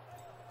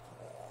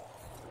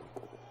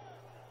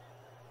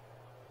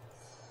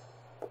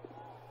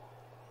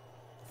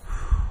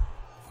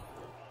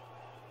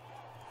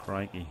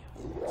 Crikey.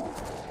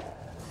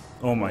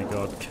 Oh my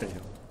god, KO.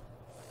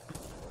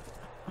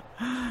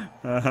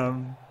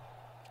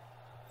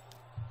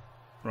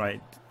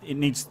 Right, it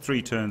needs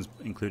 3 turns,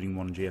 including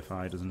 1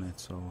 GFI, doesn't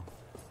it? So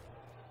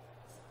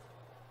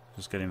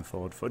just get him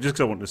forward for just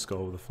because I want to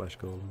score with a flesh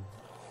golem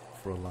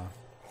for a laugh.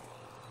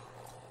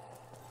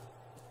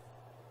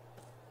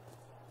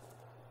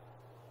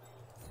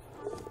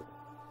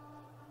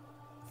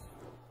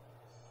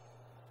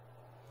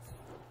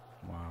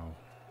 Wow.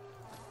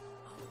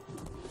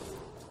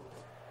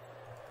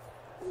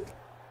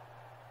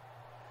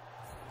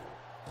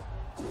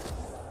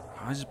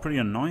 Oh, this is pretty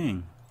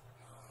annoying.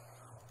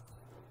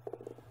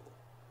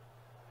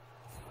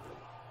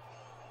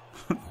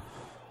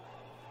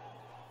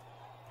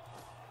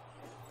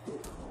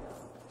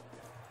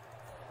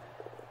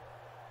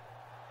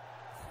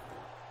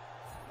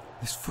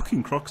 This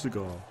fucking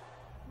Croxigar.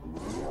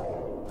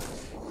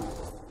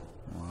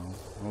 Wow,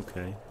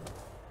 okay.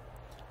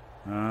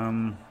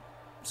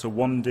 So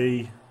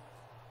 1D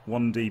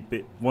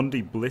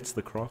blitz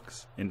the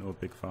Crocs into a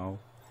big foul.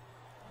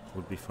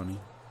 Would be funny.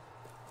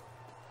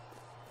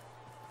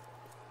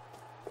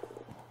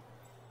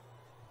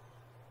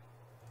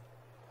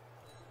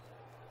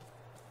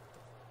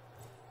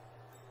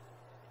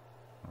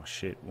 Oh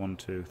shit, 1,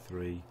 2,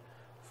 3,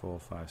 4,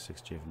 5,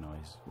 6 GF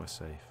noise. We're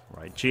safe.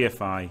 Right,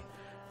 GFI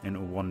into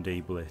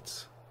 1D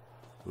blitz.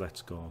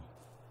 Let's go.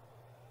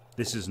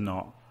 This is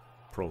not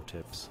pro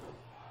tips,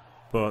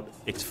 but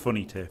it's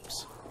funny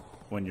tips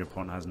when your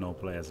opponent has no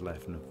players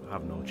left and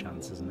have no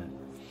chance, isn't it?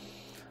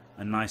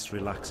 A nice,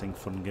 relaxing,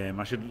 fun game.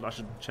 I should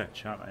check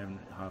chat. I haven't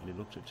hardly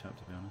looked at chat,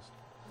 to be honest.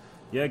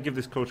 Yeah, give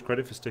this coach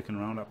credit for sticking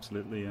around.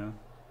 Absolutely, yeah.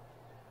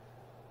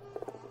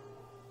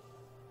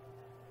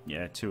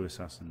 Yeah, 2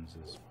 assassins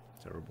is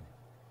terrible.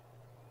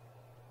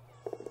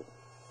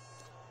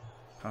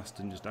 Pass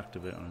didn't just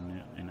activate on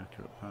an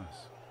inaccurate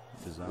pass.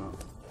 Bizarre.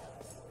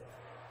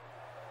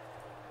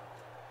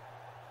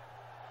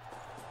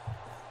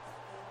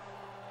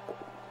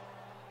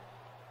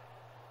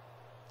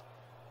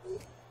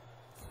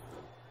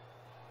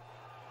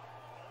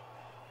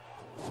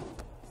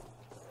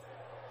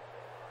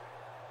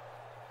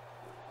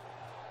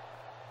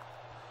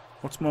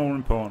 What's more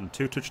important,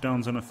 2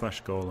 touchdowns and a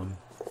flesh golem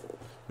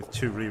with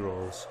 2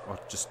 rerolls, or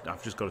I've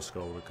just got to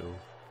score with a goal.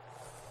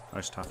 I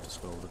just have to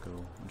score with a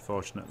goal.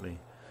 Unfortunately,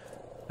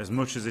 as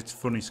much as it's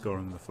funny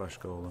scoring with a flesh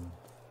golem,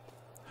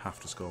 have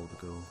to score with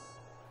a goal.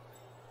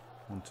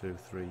 1, 2,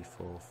 3,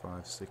 4,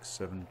 5, 6,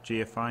 7.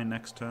 GFI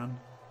next turn.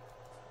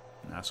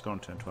 Nah, score on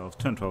turn 12.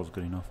 Turn 12 is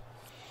good enough.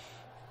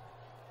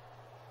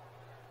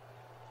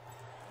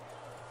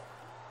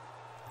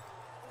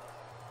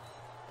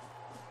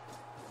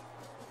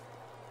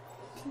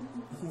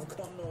 I've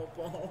got no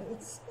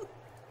balls.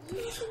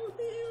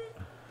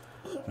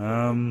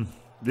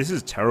 This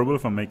is terrible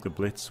if I make the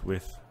blitz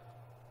with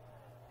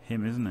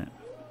him, isn't it?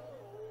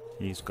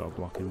 He's got to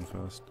block him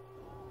first.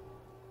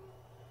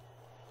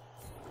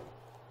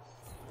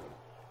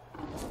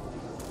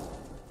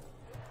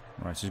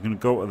 Right, so he's going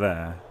to go to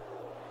there.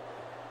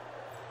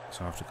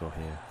 So I have to go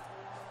here.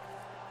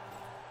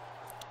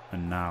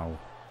 And now.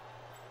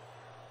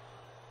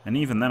 And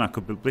even then I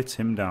could blitz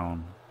him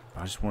down.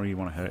 I just worry you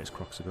want to hurt his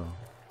Croxigar.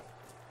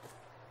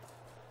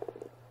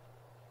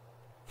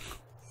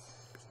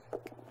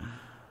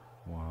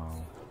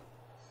 Wow.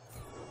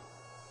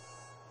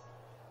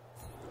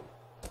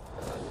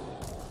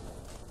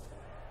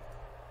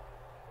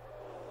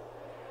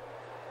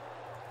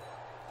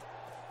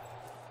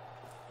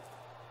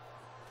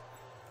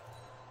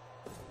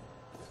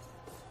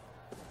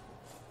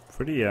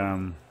 Pretty,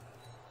 I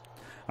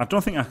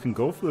don't think I can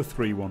go for the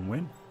 3-1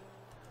 win.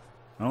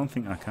 I don't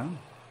think I can.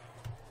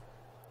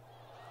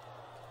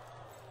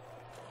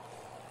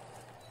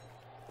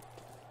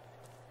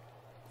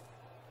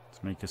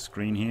 Let's make a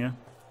screen here.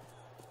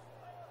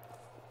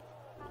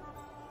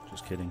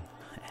 Just kidding.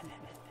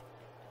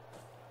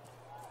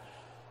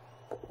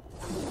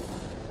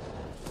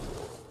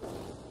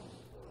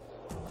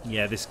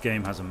 Yeah, this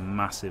game has a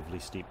massively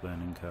steep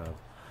learning curve.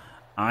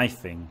 I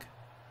think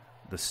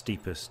the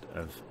steepest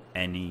of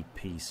any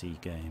PC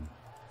game.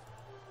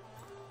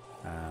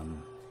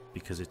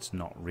 Because it's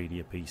not really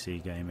a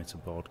PC game, it's a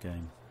board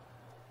game.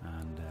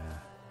 And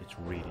it's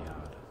really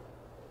hard.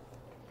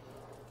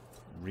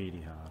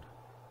 Really hard.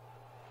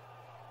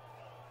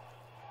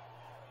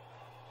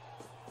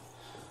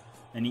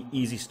 Any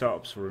easy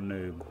startups for a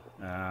noob?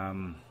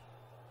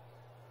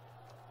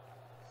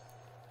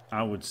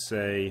 I would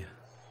say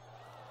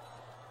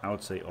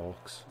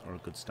Orcs are a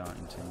good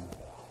starting team.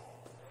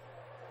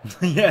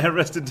 Yeah,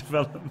 Arrested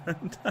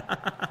Development.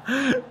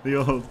 the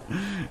old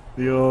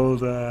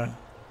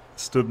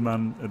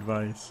Studman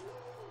advice.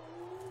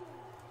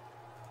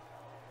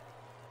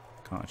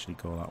 Can't actually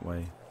go that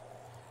way.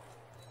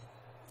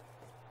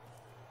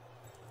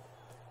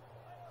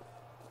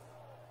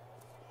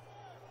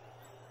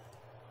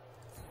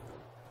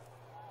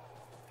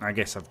 I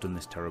guess I've done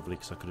this terribly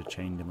because I could have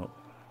chained him up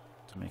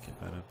to make it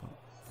better, but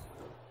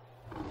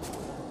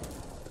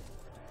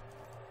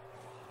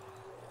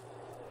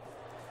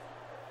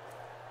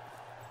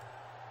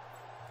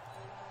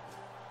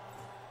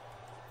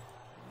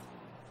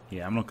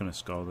Yeah, I'm not going to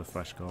score the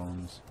fresh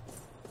golems.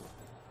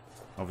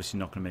 Obviously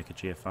not going to make a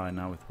GFI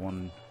now with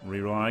one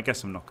reroll. I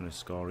guess I'm not going to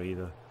score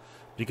either.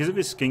 Because if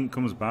his skink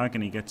comes back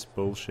and he gets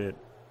bullshit,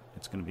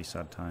 it's going to be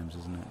sad times,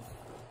 isn't it?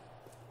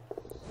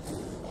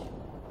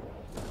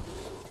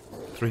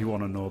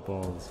 3-1 and no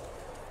balls.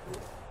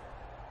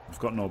 I've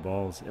got no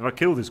balls. If I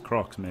killed his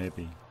crocs,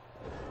 maybe.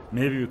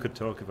 Maybe we could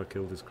talk if I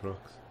killed his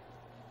crocs.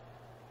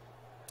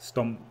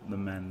 Stomp the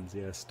men's.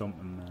 Yeah, stomp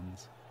the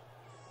men's.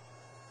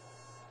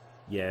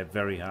 Yeah,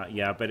 very hard.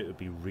 Yeah, I bet it would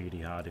be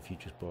really hard if you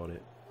just bought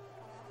it.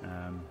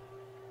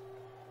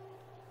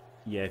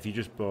 Yeah, if you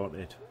just bought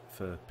it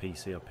for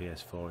PC or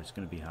PS4, it's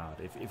going to be hard.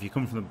 If you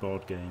come from the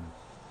board game,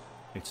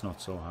 it's not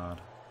so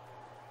hard.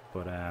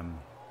 But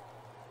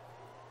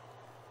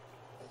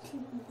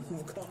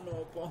We've got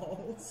no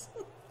balls.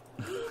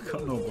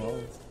 got no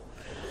balls.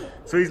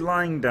 So he's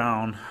lying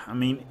down. I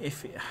mean,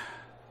 if it...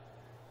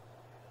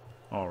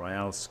 Alright,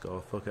 I'll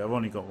score. Fuck it. I've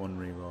only got one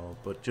reroll,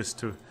 but just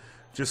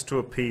to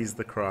appease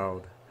the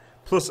crowd.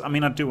 Plus, I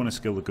mean, I do want to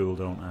skill the ghoul,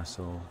 don't I?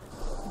 So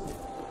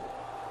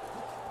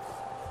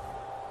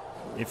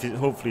if it,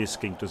 hopefully his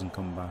skink doesn't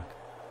come back,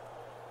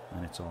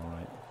 then it's all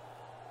right.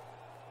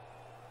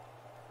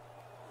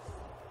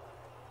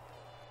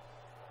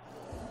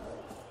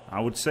 I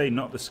would say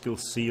not the skill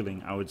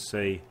ceiling. I wouldn't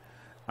say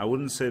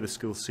the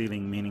skill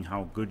ceiling meaning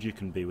how good you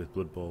can be with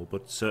Bloodbowl,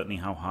 but certainly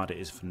how hard it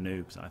is for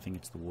noobs. I think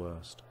it's the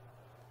worst.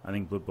 I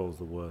think Bloodbowl's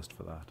the worst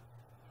for that.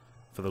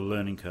 For the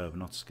learning curve,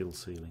 not skill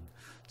ceiling.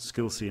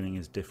 Skill ceiling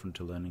is different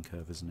to learning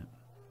curve, isn't it?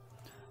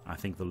 I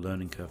think the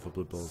learning curve for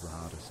Bloodbowl is the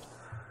hardest.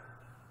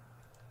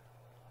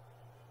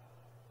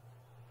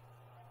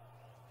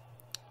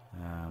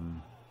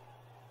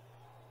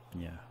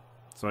 Yeah.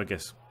 So I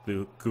guess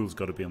the ghoul's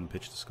got to be on the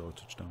pitch to score a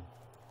touchdown.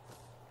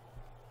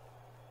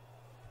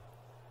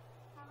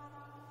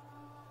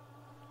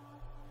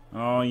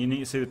 Oh, you need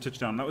to see the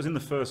touchdown. That was in the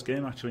first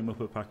game, actually,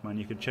 Muppet Pac-Man.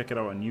 You can check it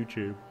out on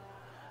YouTube.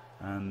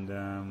 And,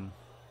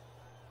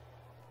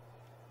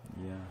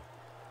 yeah.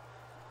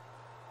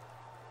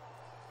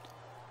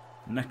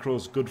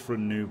 Necro's good for a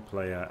new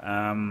player.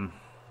 I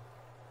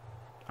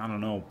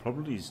don't know.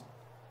 Probably's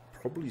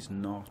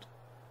not.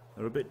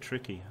 They're a bit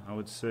tricky. I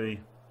would say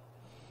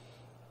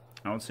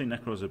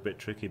Necro's a bit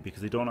tricky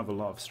because they don't have a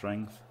lot of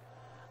strength,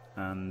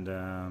 and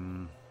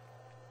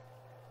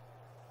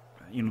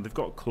you know, they've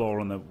got claw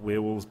on the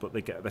werewolves, but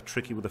they're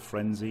tricky with a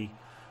frenzy.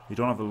 They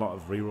don't have a lot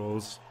of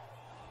rerolls.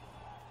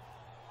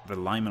 The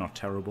linemen are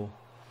terrible.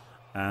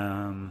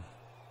 Yeah,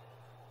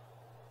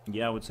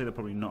 I would say they're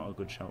probably not a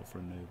good shout for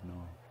a noob.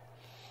 No,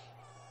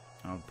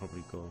 I would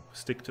probably go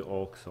stick to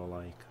orcs or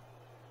like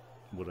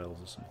wood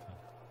elves or something.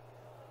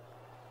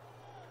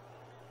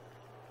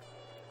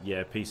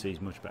 Yeah, PC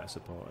is much better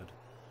supported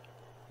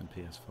than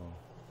PS4.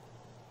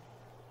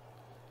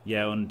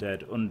 Yeah,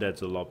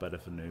 Undead's a lot better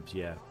for noobs.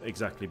 Yeah,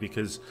 exactly,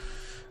 because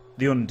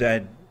the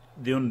undead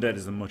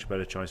is a much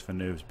better choice for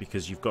noobs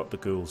because you've got the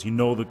ghouls. You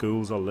know the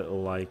ghouls are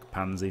little like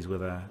pansies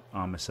with a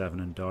armor 7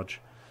 and dodge.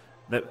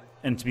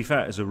 And to be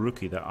fair, as a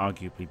rookie, they're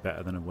arguably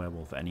better than a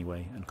werewolf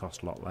anyway and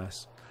cost a lot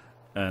less.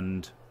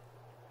 And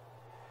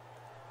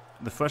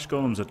the flesh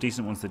golems are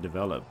decent once they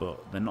develop,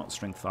 but they're not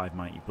strength 5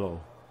 mighty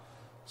blow.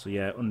 So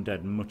yeah,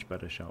 Undead, much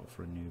better shout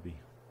for a newbie.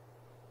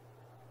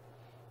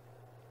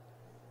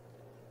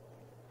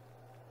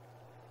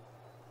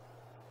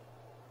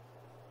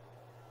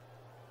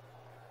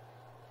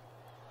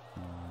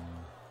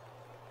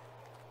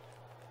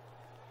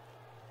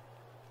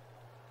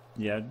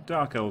 Yeah,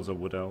 Dark Elves or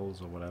Wood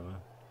Elves or whatever.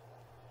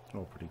 They're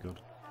all pretty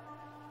good.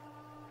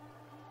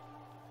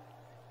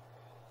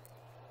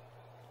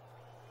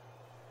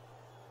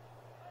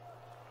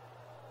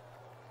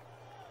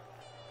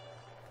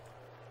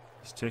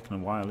 It's taken a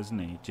while, isn't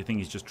he? Do you think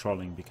he's just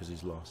trolling because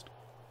he's lost?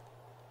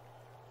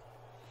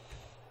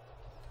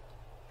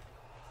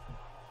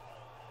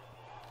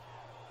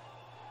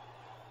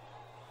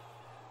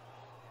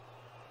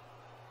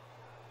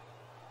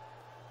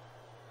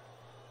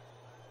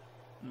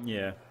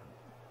 Yeah.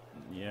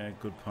 Yeah,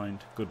 good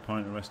point. Good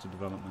point, Arrested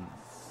Development.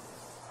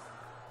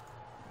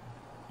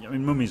 Yeah, I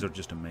mean, mummies are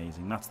just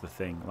amazing. That's the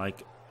thing.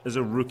 Like, as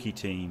a rookie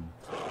team,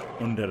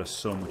 Undead are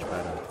so much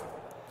better.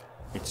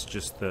 It's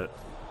just that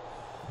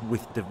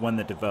when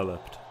they're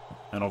developed,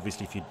 and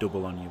obviously if you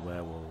double on your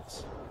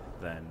werewolves,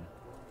 then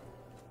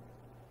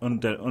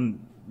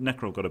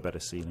Necro got a better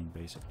ceiling,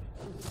 basically.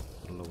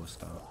 A lower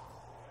start.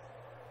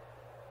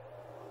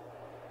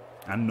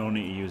 And no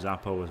need to use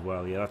Apo as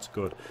well. Yeah, that's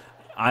good.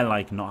 I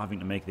like not having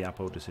to make the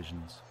Apo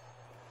decisions.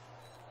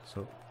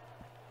 So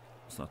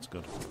that's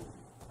good.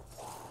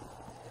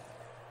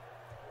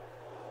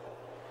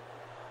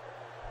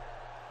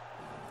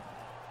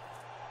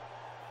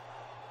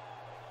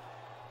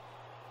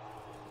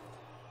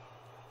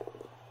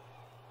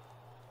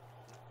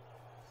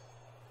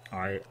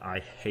 I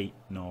hate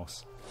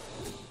Norse.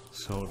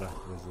 So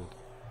that wizard.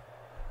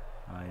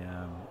 I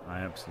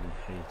absolutely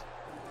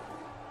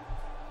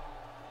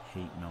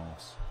hate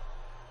Norse.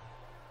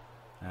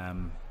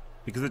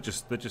 Because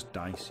they're just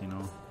dice, you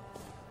know.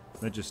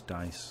 They're just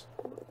dice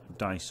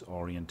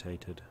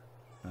orientated.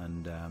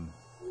 and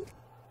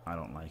I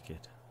don't like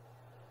it.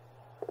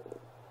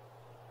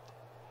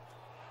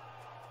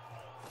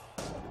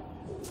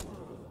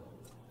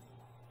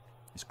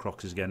 His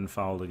Crocs is getting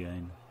fouled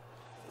again.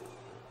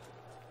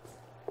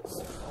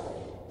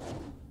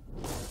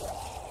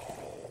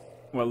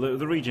 Well,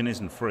 the regen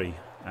isn't free,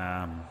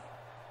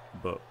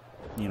 but,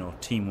 you know,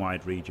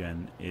 team-wide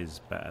regen is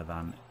better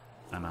than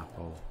an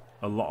apple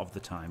a lot of the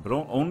time. But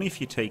only if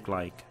you take,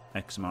 like,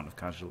 X amount of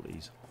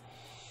casualties.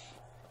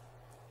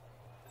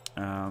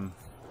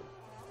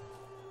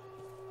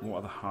 What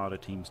are the harder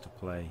teams to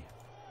play?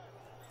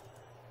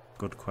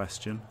 Good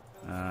question.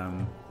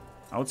 I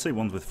would say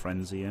ones with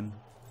Frenzy in,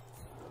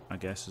 I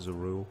guess, as a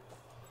rule,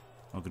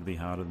 are going to be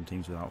harder than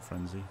teams without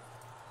Frenzy.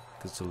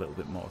 Because it's a little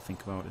bit more to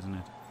think about, isn't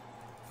it?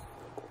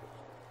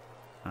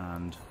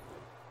 And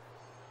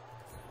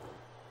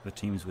the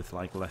teams with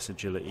like less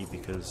agility,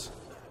 because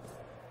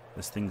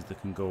there's things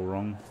that can go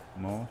wrong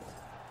more.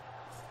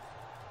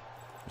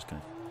 Just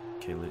gonna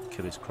kill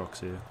his Crocs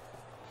here.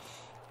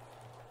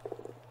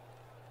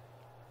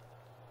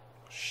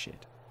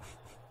 Shit.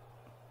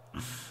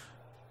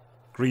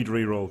 Greed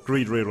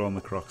reroll on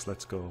the Crocs.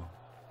 Let's go.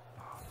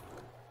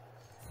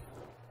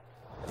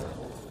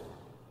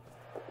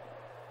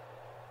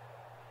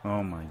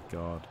 Oh my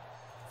god.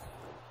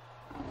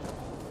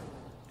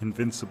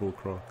 Invincible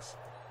Crocs.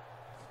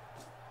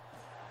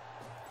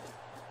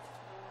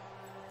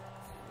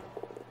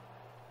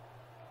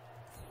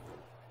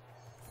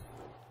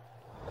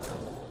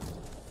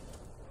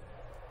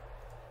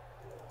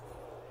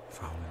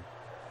 Fouling.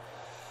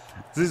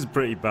 This is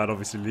pretty bad,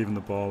 obviously, leaving the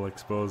ball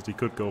exposed. He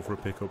could go for a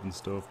pickup and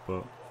stuff,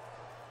 but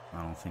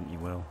I don't think he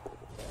will.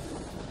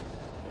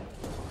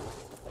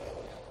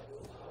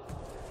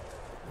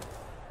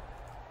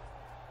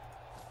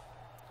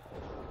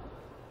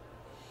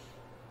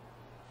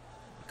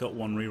 Got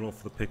one reroll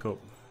for the pickup,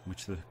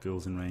 which the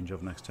ghoul's in range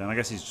of next turn. I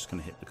guess he's just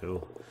going to hit the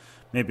ghoul.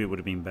 Maybe it would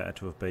have been better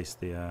to have based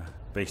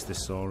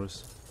this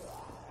Saurus.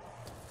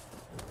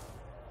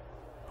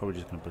 Probably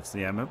just going to blitz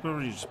the Emma.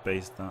 Probably just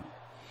based that.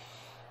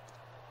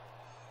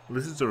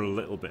 Lizards are a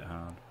little bit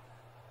hard.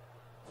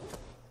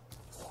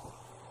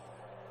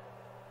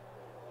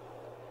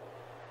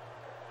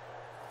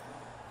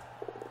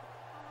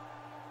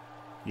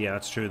 Yeah,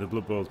 that's true. The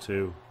Bloodbowl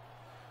too.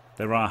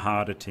 There are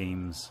harder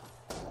teams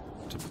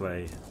to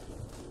play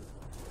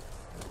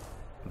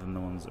than the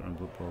ones that are in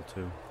Bloodbowl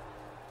too.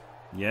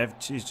 Yeah,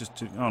 he's just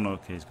too... Oh no,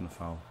 okay, he's going to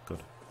foul.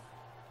 Good.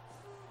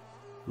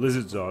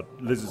 Lizards are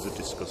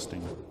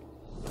disgusting.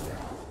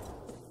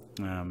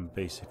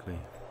 Basically.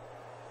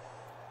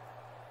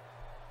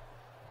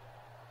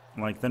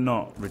 Like, they're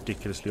not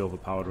ridiculously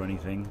overpowered or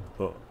anything,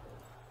 but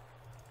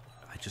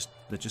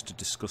they're just a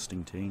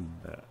disgusting team.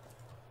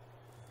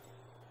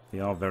 They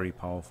are very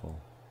powerful.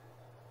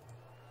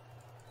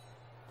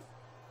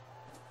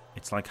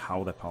 It's like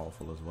how they're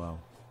powerful as well.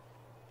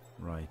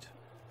 Right.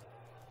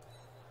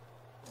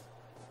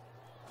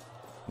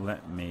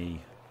 Let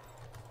me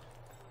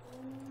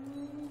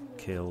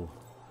kill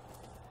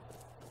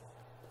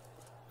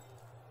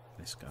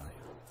this guy.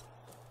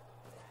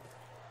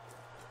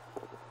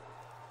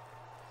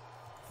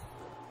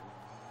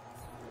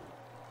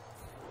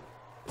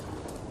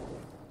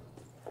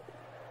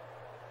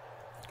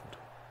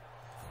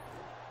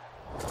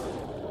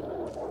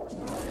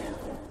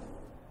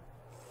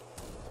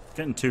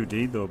 Getting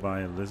 2D'd though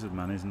by a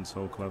Lizardman isn't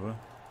so clever.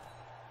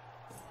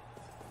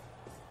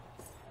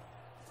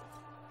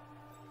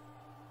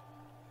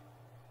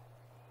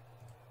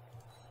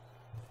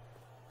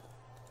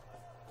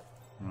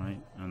 Right,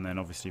 and then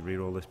obviously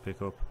reroll this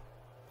pickup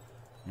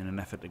in an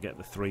effort to get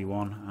the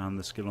 3-1 and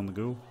the skill on the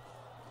ghoul.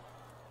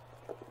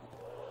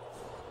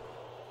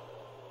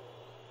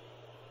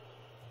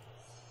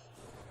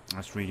 I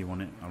just really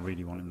want it. I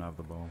really want him to have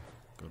the ball.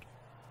 Good.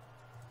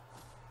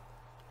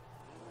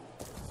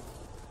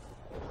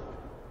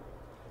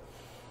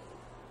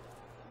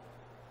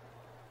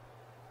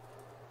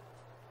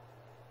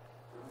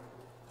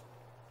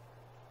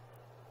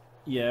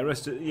 Yeah,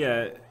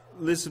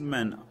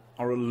 Lizardmen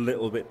are a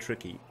little bit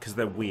tricky because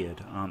they're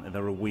weird, aren't they?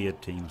 They're a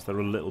weird teams. They're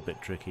a little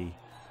bit tricky,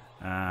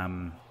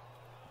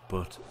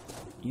 but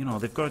you know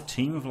they've got a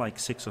team of like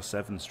 6 or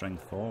 7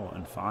 strength 4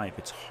 and 5.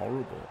 It's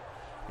horrible.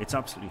 It's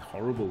absolutely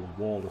horrible.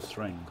 The wall of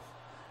strength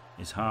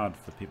is hard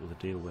for people to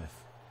deal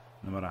with,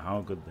 no matter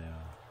how good they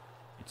are.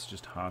 It's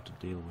just hard to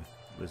deal with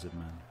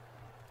Lizardmen,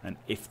 and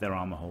if their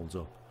armor holds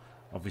up,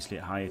 obviously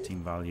at higher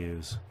team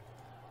values,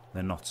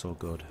 they're not so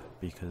good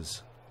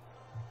because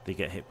they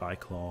get hit by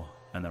claw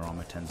and their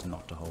armor tends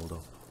not to hold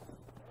up.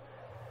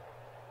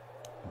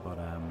 But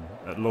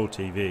at low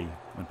TV,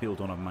 when people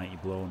don't have mighty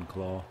blow and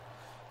claw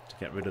to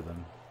get rid of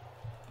them,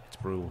 it's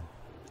brutal.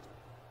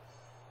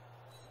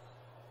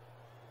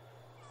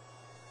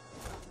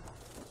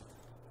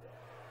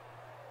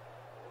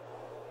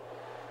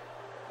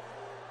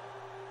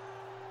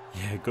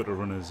 Yeah, gutter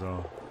runners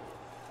are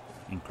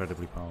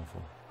incredibly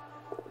powerful.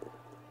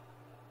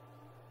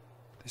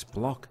 This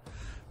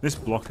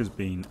block has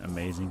been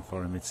amazing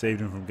for him. It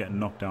saved him from getting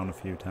knocked down a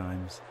few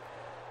times.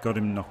 Got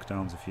him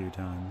knockdowns a few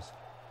times.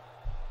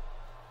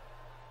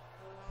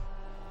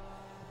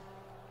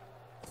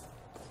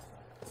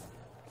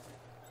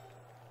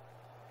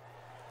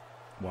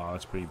 Wow,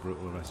 that's pretty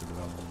brutal, the rest of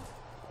development.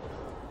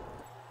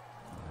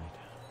 Right.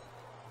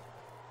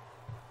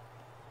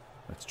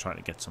 Let's try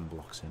to get some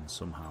blocks in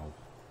somehow.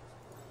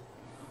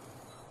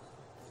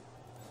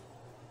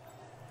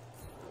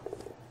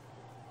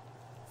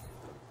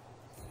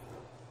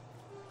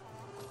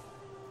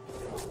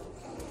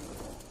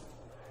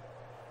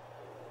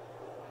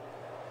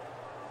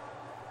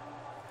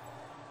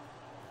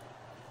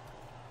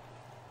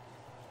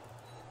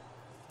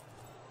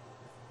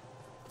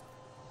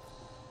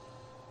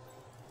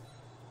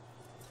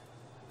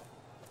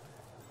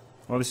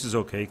 Well, this is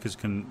okay, because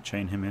can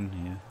chain him in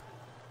here.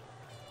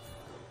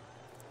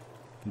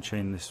 Can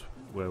chain this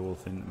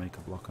werewolf in to make a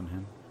block on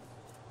him.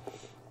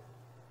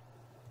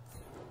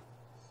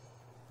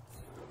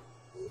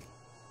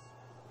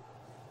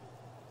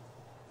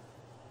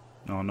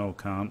 Oh no,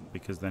 can't,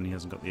 because then he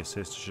hasn't got the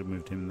assist. I should have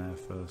moved him there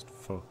first.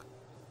 Fuck.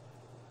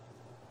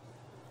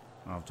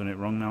 Oh, I've done it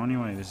wrong now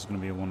anyway. This is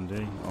going to be a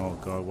 1D. Oh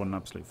god, what an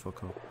absolute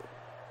fuck up.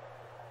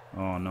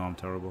 Oh no, I'm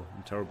terrible.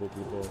 I'm terrible,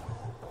 Bloodbowl.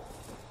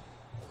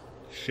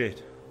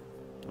 Shit.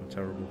 I'm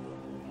terrible.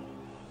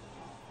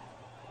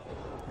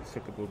 I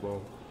suck at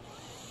Bloodbowl.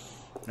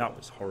 That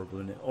was horrible,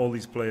 isn't it? All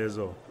these players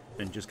up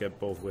and just get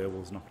both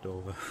werewolves knocked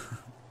over.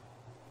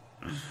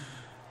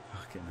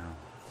 Fucking hell.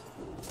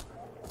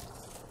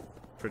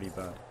 Pretty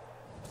bad.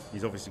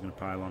 He's obviously going to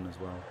pile on as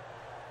well.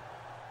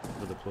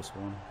 With a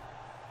 +1.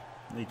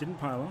 He didn't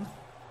pile on.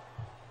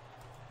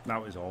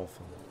 That was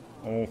awful.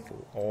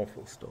 Awful,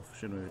 awful stuff.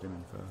 Should have moved him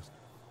in first.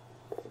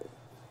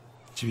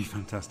 Jimmy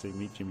fantastic,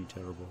 meet Jimmy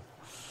terrible.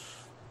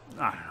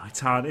 I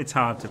don't know, it's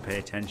hard to pay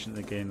attention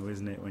to the game though,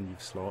 isn't it, when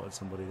you've slaughtered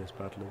somebody this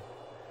badly.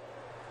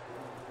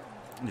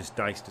 Just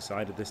DICE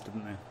decided this,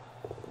 didn't they?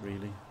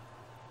 Really?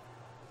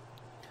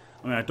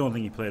 I mean, I don't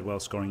think he played well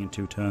scoring in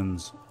 2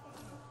 turns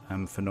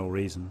for no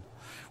reason.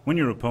 When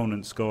your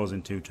opponent scores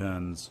in 2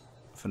 turns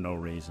for no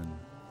reason,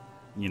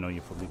 you know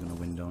you're probably going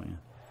to win, don't you?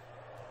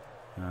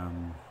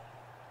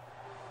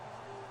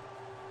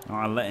 Oh,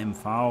 I let him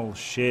foul.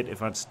 Shit,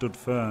 if I'd stood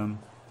firm,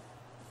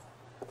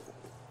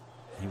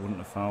 he wouldn't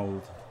have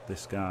fouled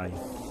this guy.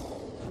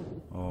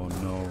 Oh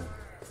no.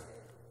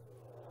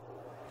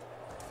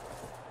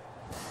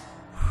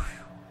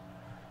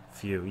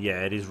 Phew.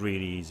 Yeah, it is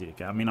really easy to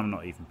get. I mean, I'm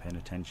not even paying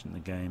attention to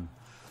the game.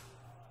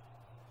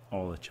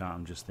 All the chat,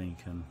 I'm just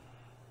thinking,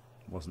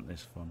 wasn't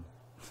this fun?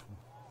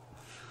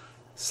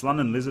 Slan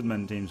and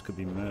Lizardmen teams could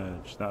be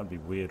merged. That would be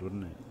weird,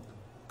 wouldn't it?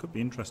 Could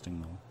be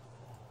interesting though.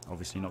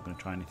 Obviously not going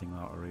to try anything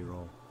without a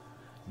reroll.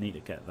 Need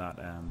to get that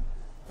thing.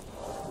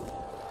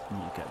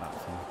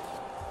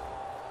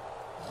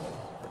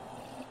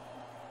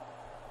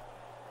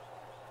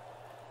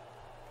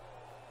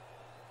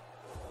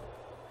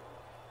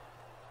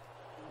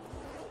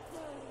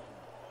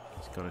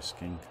 He's got a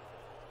skink.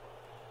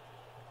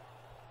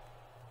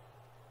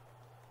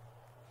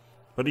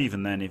 But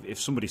even then, if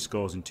somebody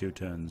scores in 2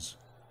 turns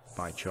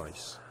by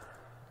choice,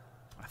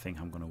 I think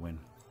I'm going to win.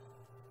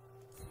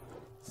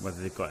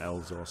 Whether they've got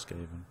elves or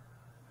Skaven.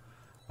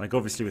 Like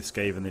obviously with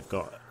Skaven, they've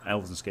got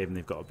elves and Skaven,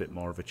 they've got a bit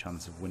more of a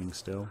chance of winning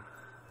still.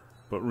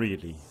 But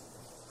really,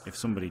 if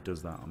somebody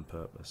does that on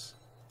purpose,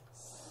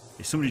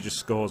 if somebody just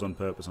scores on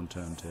purpose on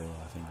turn 2,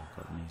 I think I've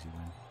got an easy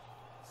win.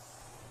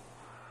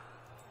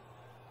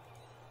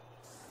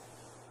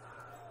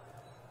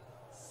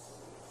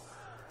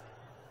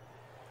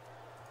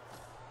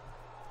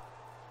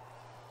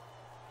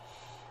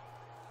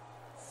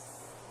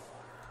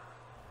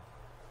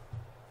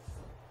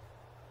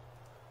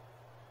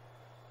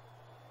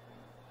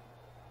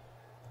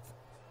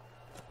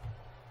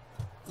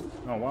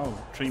 Oh wow,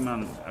 tree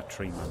man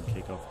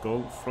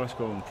kickoff. Flesh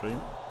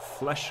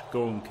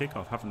golem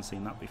kickoff. Haven't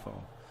seen that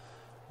before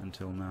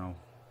until now.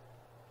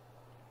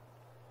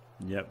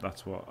 Yep,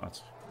 that's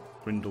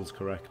Grindle's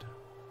correct.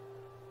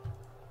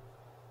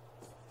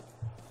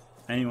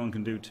 Anyone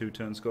can do 2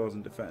 turn scores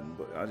and defend,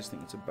 but I just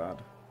think it's a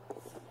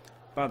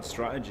bad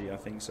strategy. I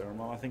think,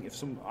 Ceremal.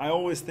 I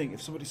always think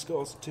if somebody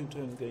scores 2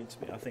 turns against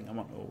me, I think I'm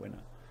not a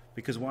winner.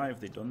 Because why have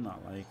they done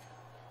that? Like,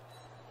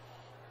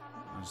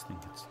 I just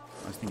think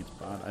it's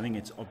bad. I think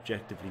it's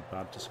objectively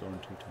bad to score in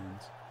 2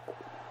 turns.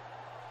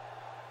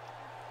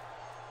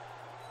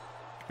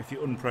 If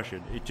you're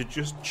unpressured, to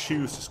just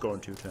choose to score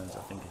in 2 turns,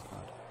 I think is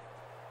bad.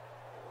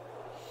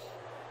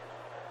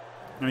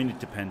 I mean, it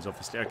depends,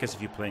 obviously. I guess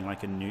if you're playing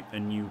like a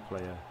new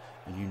player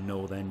and you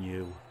know they're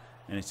new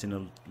and it's in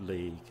a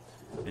league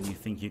and you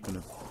think you're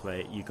gonna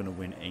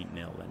win 8-0,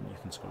 then you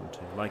can score in 2.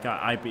 Like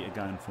I beat a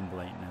guy in Fumble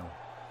 8-0,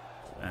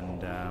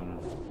 and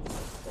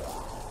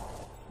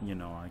you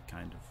know,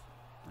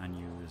 I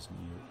knew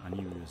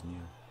he was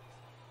new,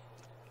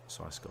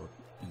 so I scored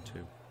in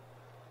 2.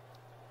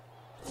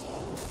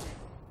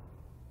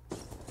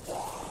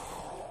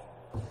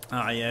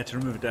 Ah, yeah, to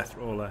remove a death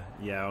roller.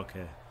 Yeah,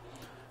 okay.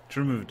 To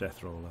remove a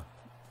death roller.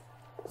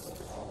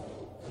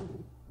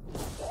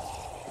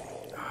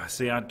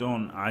 See, I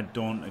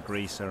don't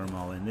agree,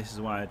 Ceremal. This is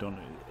why I don't.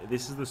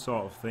 This is the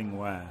sort of thing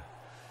where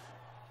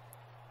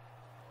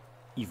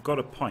you've got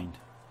a point,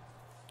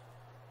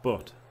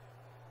 but,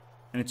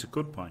 and it's a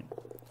good point,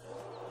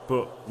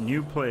 But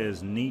new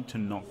players need to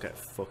not get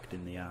fucked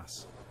in the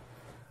ass.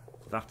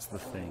 That's the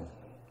thing.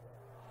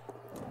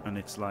 And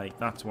it's like,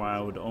 that's why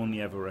I would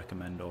only ever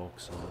recommend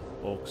orcs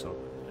or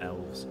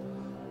elves.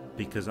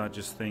 Because I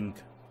just think,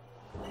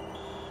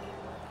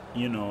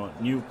 you know,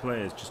 new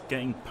players just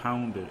getting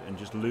pounded and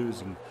just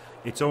losing.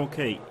 It's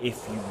okay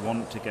if you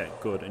want to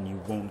get good and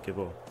you won't give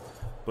up.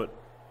 But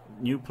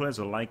new players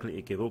are likely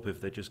to give up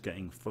if they're just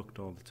getting fucked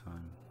all the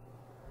time.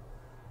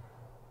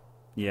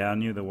 Yeah, I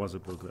knew there was a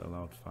bug that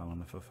allowed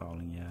fouling for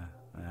fouling, yeah.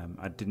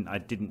 I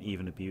didn't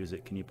even abuse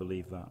it, can you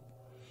believe that?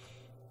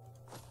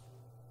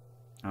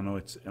 I know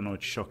it's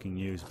shocking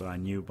news, but I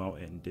knew about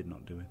it and did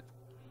not do it.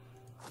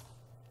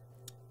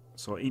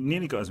 So he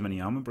nearly got as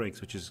many armor breaks,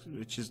 which is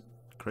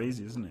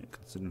crazy, isn't it?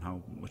 Considering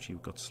how much he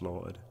got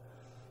slaughtered,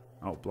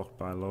 outblocked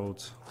by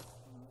loads.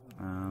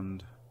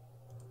 And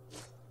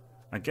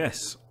I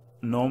guess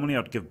normally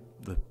I'd give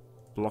the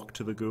block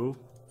to the ghoul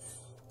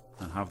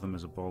and have them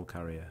as a ball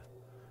carrier,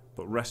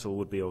 but wrestle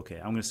would be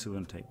okay. I'm still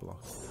going to take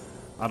block.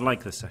 I'd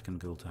like the second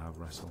ghoul to have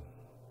wrestle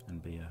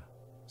and be a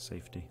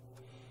safety.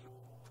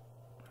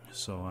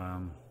 So,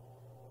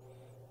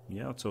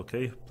 yeah, it's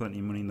okay. Plenty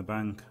of money in the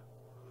bank.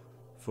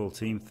 Full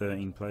team,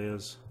 13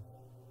 players.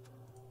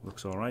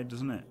 Looks alright,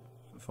 doesn't it?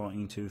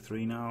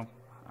 14-2-3 now.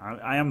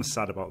 I am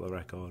sad about the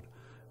record.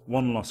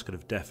 One loss could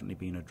have definitely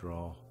been a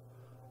draw.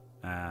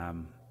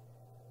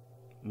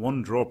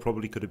 One draw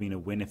probably could have been a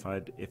win if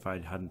I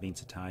hadn't been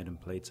so tired and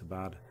played so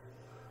bad.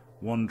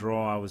 One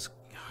draw, I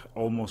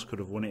almost could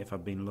have won it if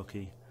I'd been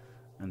lucky.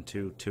 And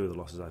two of the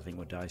losses I think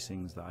were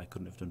dicings that I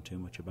couldn't have done too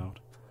much about.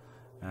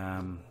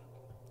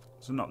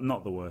 So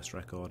not the worst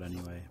record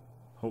anyway.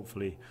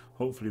 Hopefully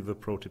the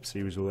Pro Tip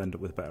series will end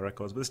up with better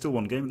records. But there's still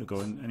one game to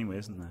go in anyway,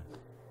 isn't there?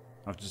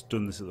 I've just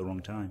done this at the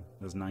wrong time.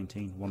 There's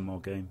 19, one more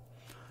game.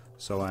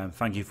 So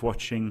thank you for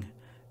watching,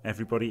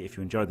 everybody. If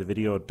you enjoyed the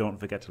video, don't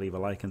forget to leave a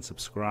like and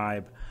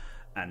subscribe.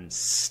 And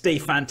stay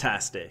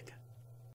fantastic.